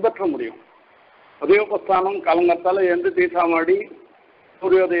எப்படி பின்பற்ற முடியும்? உதயோபஸ்தானம் காலங்கத்தால எந்த தீர்த்தாமாடி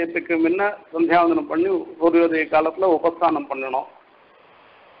சூரியோதயத்துக்கு முன்ன சந்தியாவந்தனம் பண்ணி சூரியோதய காலத்துல உபஸ்தானம் பண்ணணும்.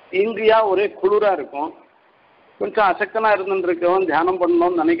 இங்கேயா ஒரே குளிரா இருக்கும். கொஞ்சம் அசக்தனா இருந்துருக்கவன் தியானம்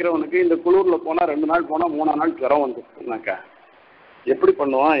பண்ணணும்னு நினைக்கிறவனுக்கு இந்த குளிர்ல போனா 2 நாள் போனா 3 நாள் ஜுரம் வந்துருக்குனாக்கா எப்படி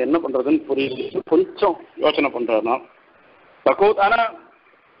பண்ணுவான், என்ன பண்றதுன்னு புரியல. கொஞ்சம் யோசனை பண்றதுனா ஆனா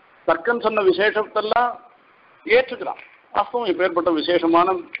தர்க்கன் சொன்ன விசேஷத்தெல்லாம் ஏற்றுக்கிறான். வாஸ்தவம் இப்பேற்பட்ட விசேஷமான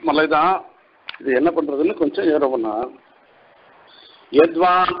மலைதான், இது என்ன பண்றதுன்னு கொஞ்சம் ஏறவனா.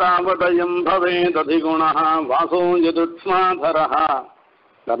 யத்வா தாவதயம் பவேத் அதிகுணः வாசோ யதுஷ்மாதரः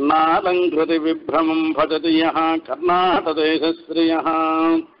கர்ணாலங்கிருதி விப்ரமம் பஜதி யः கர்நாடதேசஸ்ரீயः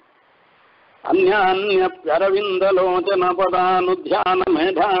அந்யான்யப்யரவிந்தலோச்சனபதானுத்யான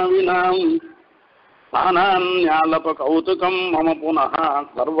மேதாவினாம் தானான்யாலபகௌதுகம் மம புனः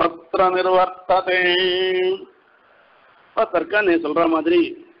சர்வத்ர நிர்வர்த்ததே. தற்கா நீ சொல்ற மாதிரி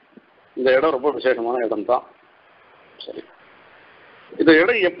இந்த இடம் ரொம்ப விசேஷமான இடம் தான். சரி, இந்த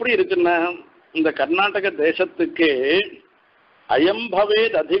இடம் எப்படி இருக்குன்னா, இந்த கர்நாடக தேசத்துக்கு அயம்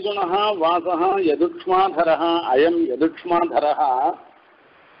பவேத் அதிகுணா வாசகா யதுக்ஷ்மாதரா அயம் யதுக்ஷ்மாதரா,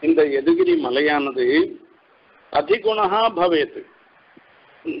 இந்த யதுகிரி மலையானது அதிகுணா பவேத்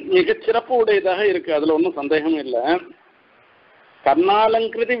மிகச்சிறப்பு உடையதாக இருக்கு, அதுல ஒன்றும் சந்தேகம் இல்லை.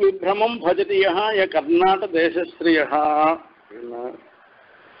 கர்ணாலங்கிருதி விப்ரமம் பஜதியா ய கர்நாடக தேசஸ்ரீயா,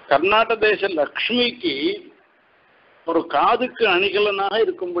 கர்நாடக தேச லக்ஷ்மிக்கு ஒரு காதுக்கு அணிகலனாக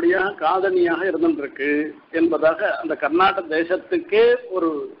இருக்கும்படியாக காதணியாக இருந்துருக்கு என்பதாக அந்த கர்நாடக தேசத்துக்கே ஒரு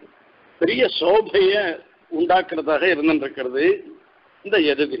பெரிய சோபைய உண்டாக்குறதாக இருந்துருக்கிறது இந்த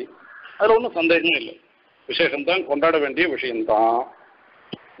யதுகிரி. அதுல ஒன்றும் சந்தேகம் இல்லை, விசேஷம்தான், கொண்டாட வேண்டிய விஷயம்தான்.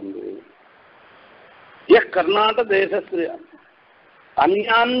 கர்நாடக தேசஸ்ரீ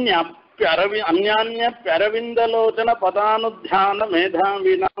அந்யான்யப்யரவிந்தலோச்சன பதானுத்யான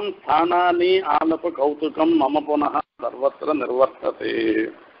மேதாவினாம் ஸ்தானானி ஆலப கௌதுகம் மம புனः சர்வத்திர நிர்வர்த்ததே.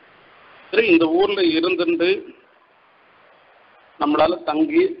 சரி, இந்த ஊர்ல இருந்துட்டு நம்மளால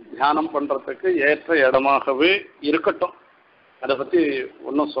தங்கி தியானம் பண்றதுக்கு ஏற்ற இடமாகவே இருக்கட்டும், அதை பத்தி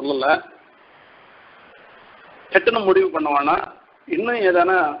ஒன்றும் சொல்லல. சட்டுன்னு முடிவு பண்ணுவானா,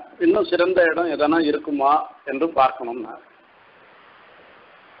 இன்னும் சிறந்த இடம் எதனா இருக்குமா என்று பார்க்கணும்னா,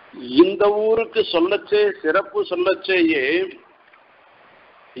 இந்த ஊருக்கு சொல்லச்சே சிறப்பு சொல்லச்சேயே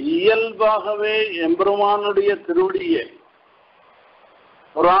இயல்பாகவே எம்பெருமானுடைய திருவடியே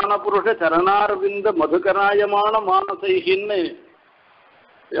புராண புருஷ சரணாரவிந்த மதுகராயமான மானசைகின்னு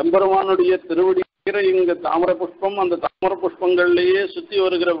எம்பெருமானுடைய திருவடி இங்க தாமர புஷ்பம், அந்த தாமர புஷ்பங்கள்லேயே சுத்தி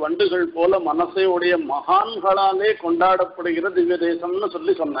வருகிற வண்டுகள் போல மனசையுடைய மகான்களாலே கொண்டாடப்படுகிற திவ்ய தேசம்னு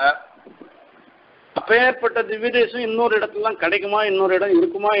சொன்னார். அப்பேற்பட்ட திவ்ய தேசம் இன்னொரு இடத்துலாம் கிடைக்குமா, இன்னொரு இடம்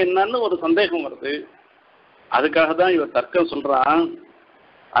இருக்குமா என்னன்னு ஒரு சந்தேகம் வருது. அதுக்காக தான் இவர் தர்க்கம் சொல்றான்.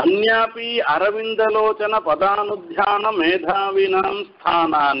 அந்யாபி அரவிந்தலோச்சன பதானுத்தியான மேதாவினாம்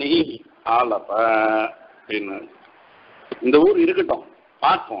ஸ்தானானி ஆலப அப்படின்னு. இந்த ஊர் இருக்கட்டும்,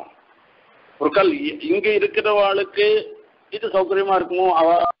 பார்ப்போம். ஒரு கால் இங்க இருக்கிறவாளுக்கு இது சௌகரியமா இருக்குமோ,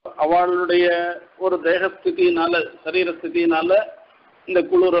 அவளுடைய ஒரு தேகஸ்திதினால சரீரஸ்திதினால இந்த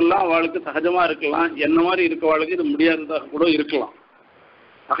குளிரெல்லாம் அவளுக்கு சகஜமா இருக்கலாம். என்ன மாதிரி இருக்கவாளுக்கு இது முடியாததாக கூட இருக்கலாம்.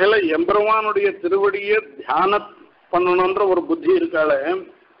 அகையில எம்பெருமானுடைய திருவடியை தியானம் பண்ணணுன்ற ஒரு புத்தி இருக்காள,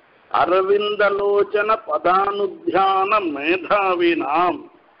 அரவிந்தலோச்சன பதானுத்தியான மேதாவினாம்,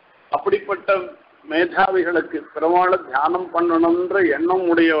 அப்படிப்பட்ட மேதாவிகளுக்கு பெருமாளை தியானம் பண்ணணுன்ற எண்ணம்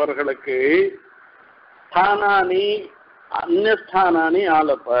உடையவர்களுக்கு ஸ்தானானி அந்நியஸ்தானானி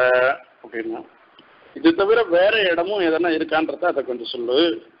ஆலப்ப அப்படின்னா, இது தவிர வேற இடமும் எதனா இருக்கான்றத அதை கொஞ்சம் சொல்லு.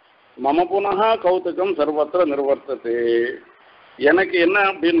 மம புனः கௌதுகம் சர்வத்திர நிர்வர்த்ததே. எனக்கு என்ன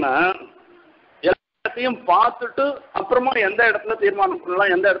அப்படின்னா, எல்லாத்தையும் பார்த்துட்டு அப்புறமா எந்த இடத்துல தீர்மானம்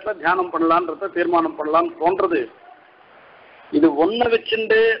பண்ணலாம், எந்த இடத்துல தியானம் பண்ணலான்றத தீர்மானம் பண்ணலாம்னு தோன்றது. இது ஒன்றை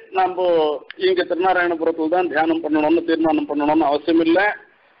வச்சுட்டு நம்ம இங்க திருநாராயணபுரத்தில் தான் தியானம் பண்ணணும்னு தீர்மானம் பண்ணணும்னு அவசியம் இல்லை.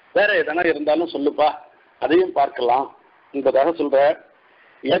 வேற எதனா இருந்தாலும் சொல்லுப்பா, அதையும் பார்க்கலாம் என்பதாக சொல்ற.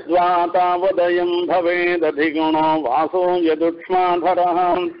 யத்வா தாவதயம் பவேததிகுணோ வாசோ யதுக்ஷ்மாதரஹ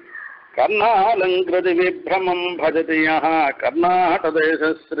கர்ணாலங்கிருதி விப்ரமம் பஜதி யः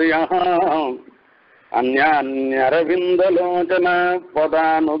கர்நாடதேசஸ்ரீயः அந்யான்யரவிந்தலோச்சன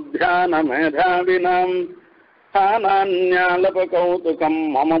பதானுத்யான மேதாவினாம் ஸ்தானான்யாலபகௌதுகம்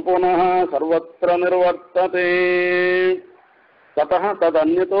மம புனः சர்வத்ர நிர்வர்த்ததே. ததः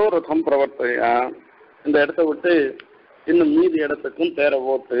ததன்யதோ ரதம் பிரவர்த்தய, இந்த இடத்தை விட்டு இன்னும் மீதி இடத்துக்கும் தேர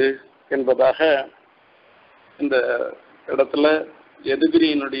ஓட்டு என்பதாக இந்த இடத்துல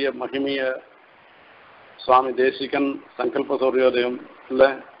யதுகிரியினுடைய மகிமைய சுவாமி தேசிகன் சங்கல்ப சூரியோதயம் இல்ல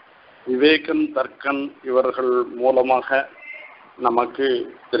விவேகன் தர்க்கன் இவர்கள் மூலமாக நமக்கு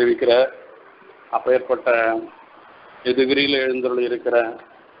தெரிவிக்கிற அப்பேற்பட்ட யதுகிரியில் எழுந்துள்ள இருக்கிற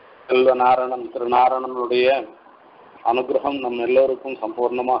செல்வ நாரணன் திருநாரணனுடைய அனுகிரகம் நம் எல்லோருக்கும்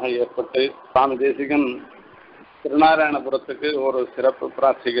சம்பூர்ணமாக ஏற்பட்டு சுவாமி தேசிகன் திருநாராயணபுரத்துக்கு ஒரு சிறப்பு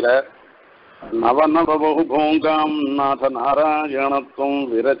பிரார்த்திக்கிறார். நவநவபூங்காம் நாத நாராயணத்துவம்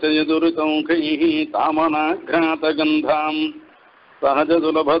விரச்சயதுரிதம் கைஹி தாமனாக்ராதகந்தாம் சஹஜ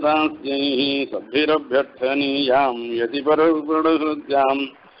சுலபதாஸ்யைஹி சத்பிரப்யர்த்தனீயாம் யதிபரஹிருத்யாம்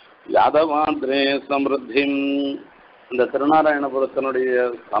யாதவாத்ரே சமிருத்திம். இந்த திருநாராயணபுரத்தினுடைய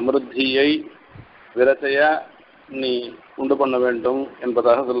சமிருத்தியை விரச்சய நீ உண்டு பண்ண வேண்டும்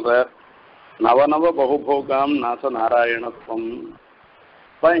என்பதாக சொல்றார். நவநவ பகுபோகாம் நாச நாராயணத்துவம்.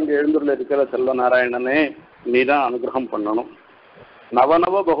 இங்க எழுந்துள்ள இருக்கிற செல்வ நாராயணனே நீ தான் அனுகிரகம் பண்ணணும்.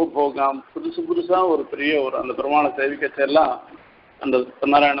 நவநவ பகுபோகாம், புதுசா ஒரு பெரிய ஒரு அந்த பெருமாளை சேவிக்கச்செல்லாம், அந்த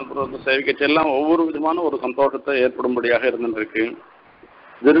நாராயணபுரத்தை சேவிக்கச்செல்லாம் ஒவ்வொரு விதமான ஒரு சந்தோஷத்தை ஏற்படும்படியாக இருந்துருக்கு.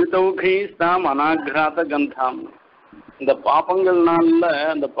 திருத்தௌகீஸ்தாம் அநாகிராத கந்தாம், இந்த பாப்பங்கள்னால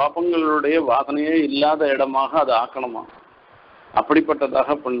அந்த பாப்பங்களுடைய வாசனையே இல்லாத இடமாக அதை ஆக்கணுமா,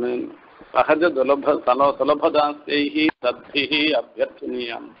 அப்படிப்பட்டதாக பண்ணு. சகஜ சுலபதாஸ்தி தத்திஹி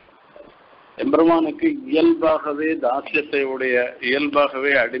அபியர்த்தனியாம். எம்பெருமானுக்கு இயல்பாகவே தாசியத்தை உடைய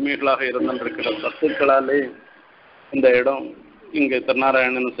இயல்பாகவே அடிமைகளாக இருந்திருக்கிற சத்துக்களாலே இந்த இடம் இங்கே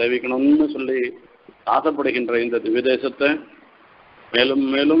திருநாராயணன் சேவிக்கணும்னு சொல்லி ஆசைப்படுகின்ற இந்த திவ்யதேசத்தை மேலும்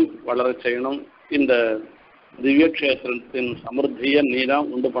மேலும் வளரச் செய்யணும். இந்த திவ்ய கஷேத்திரத்தின் சமிருத்தியை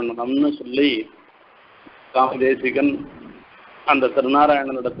நீதான் உண்டு பண்ணணும்னு சொல்லி சுவாமி தேசிகன் அந்த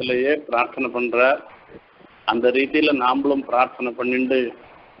திருநாராயணனிடத்திலேயே பிரார்த்தனை பண்றார். அந்த ரீதியில நாமளும் பிரார்த்தனை பண்ணிட்டு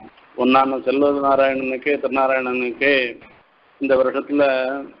ஒன்னான செல்வ நாராயணனுக்கே திருநாராயணனுக்கே இந்த வருஷத்துல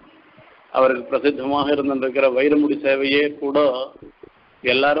அவருக்கு பிரசித்தமாக இருந்திருக்கிற வைரமுடி சேவையே கூட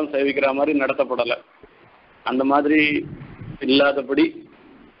எல்லாரும் சேவிக்கிற மாதிரி நடத்தப்படலை. அந்த மாதிரி இல்லாதபடி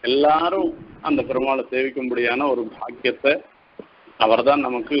எல்லாரும் அந்த பெருமாளை சேவிக்கும்படியான ஒரு பாக்கியத்தை அவர்தான்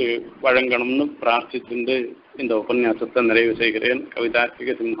நமக்கு வழங்கணும்னு பிரார்த்தித்து இந்த உபன்யாசத்தை நிறைவு செய்கிறேன்.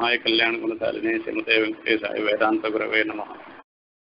 கவிதார்த்திக சிம்ஹாய கல்யாண குணசாலினே ஸ்ரீமதே வெங்கடேசாய வேதாந்த குரவே நமஹ.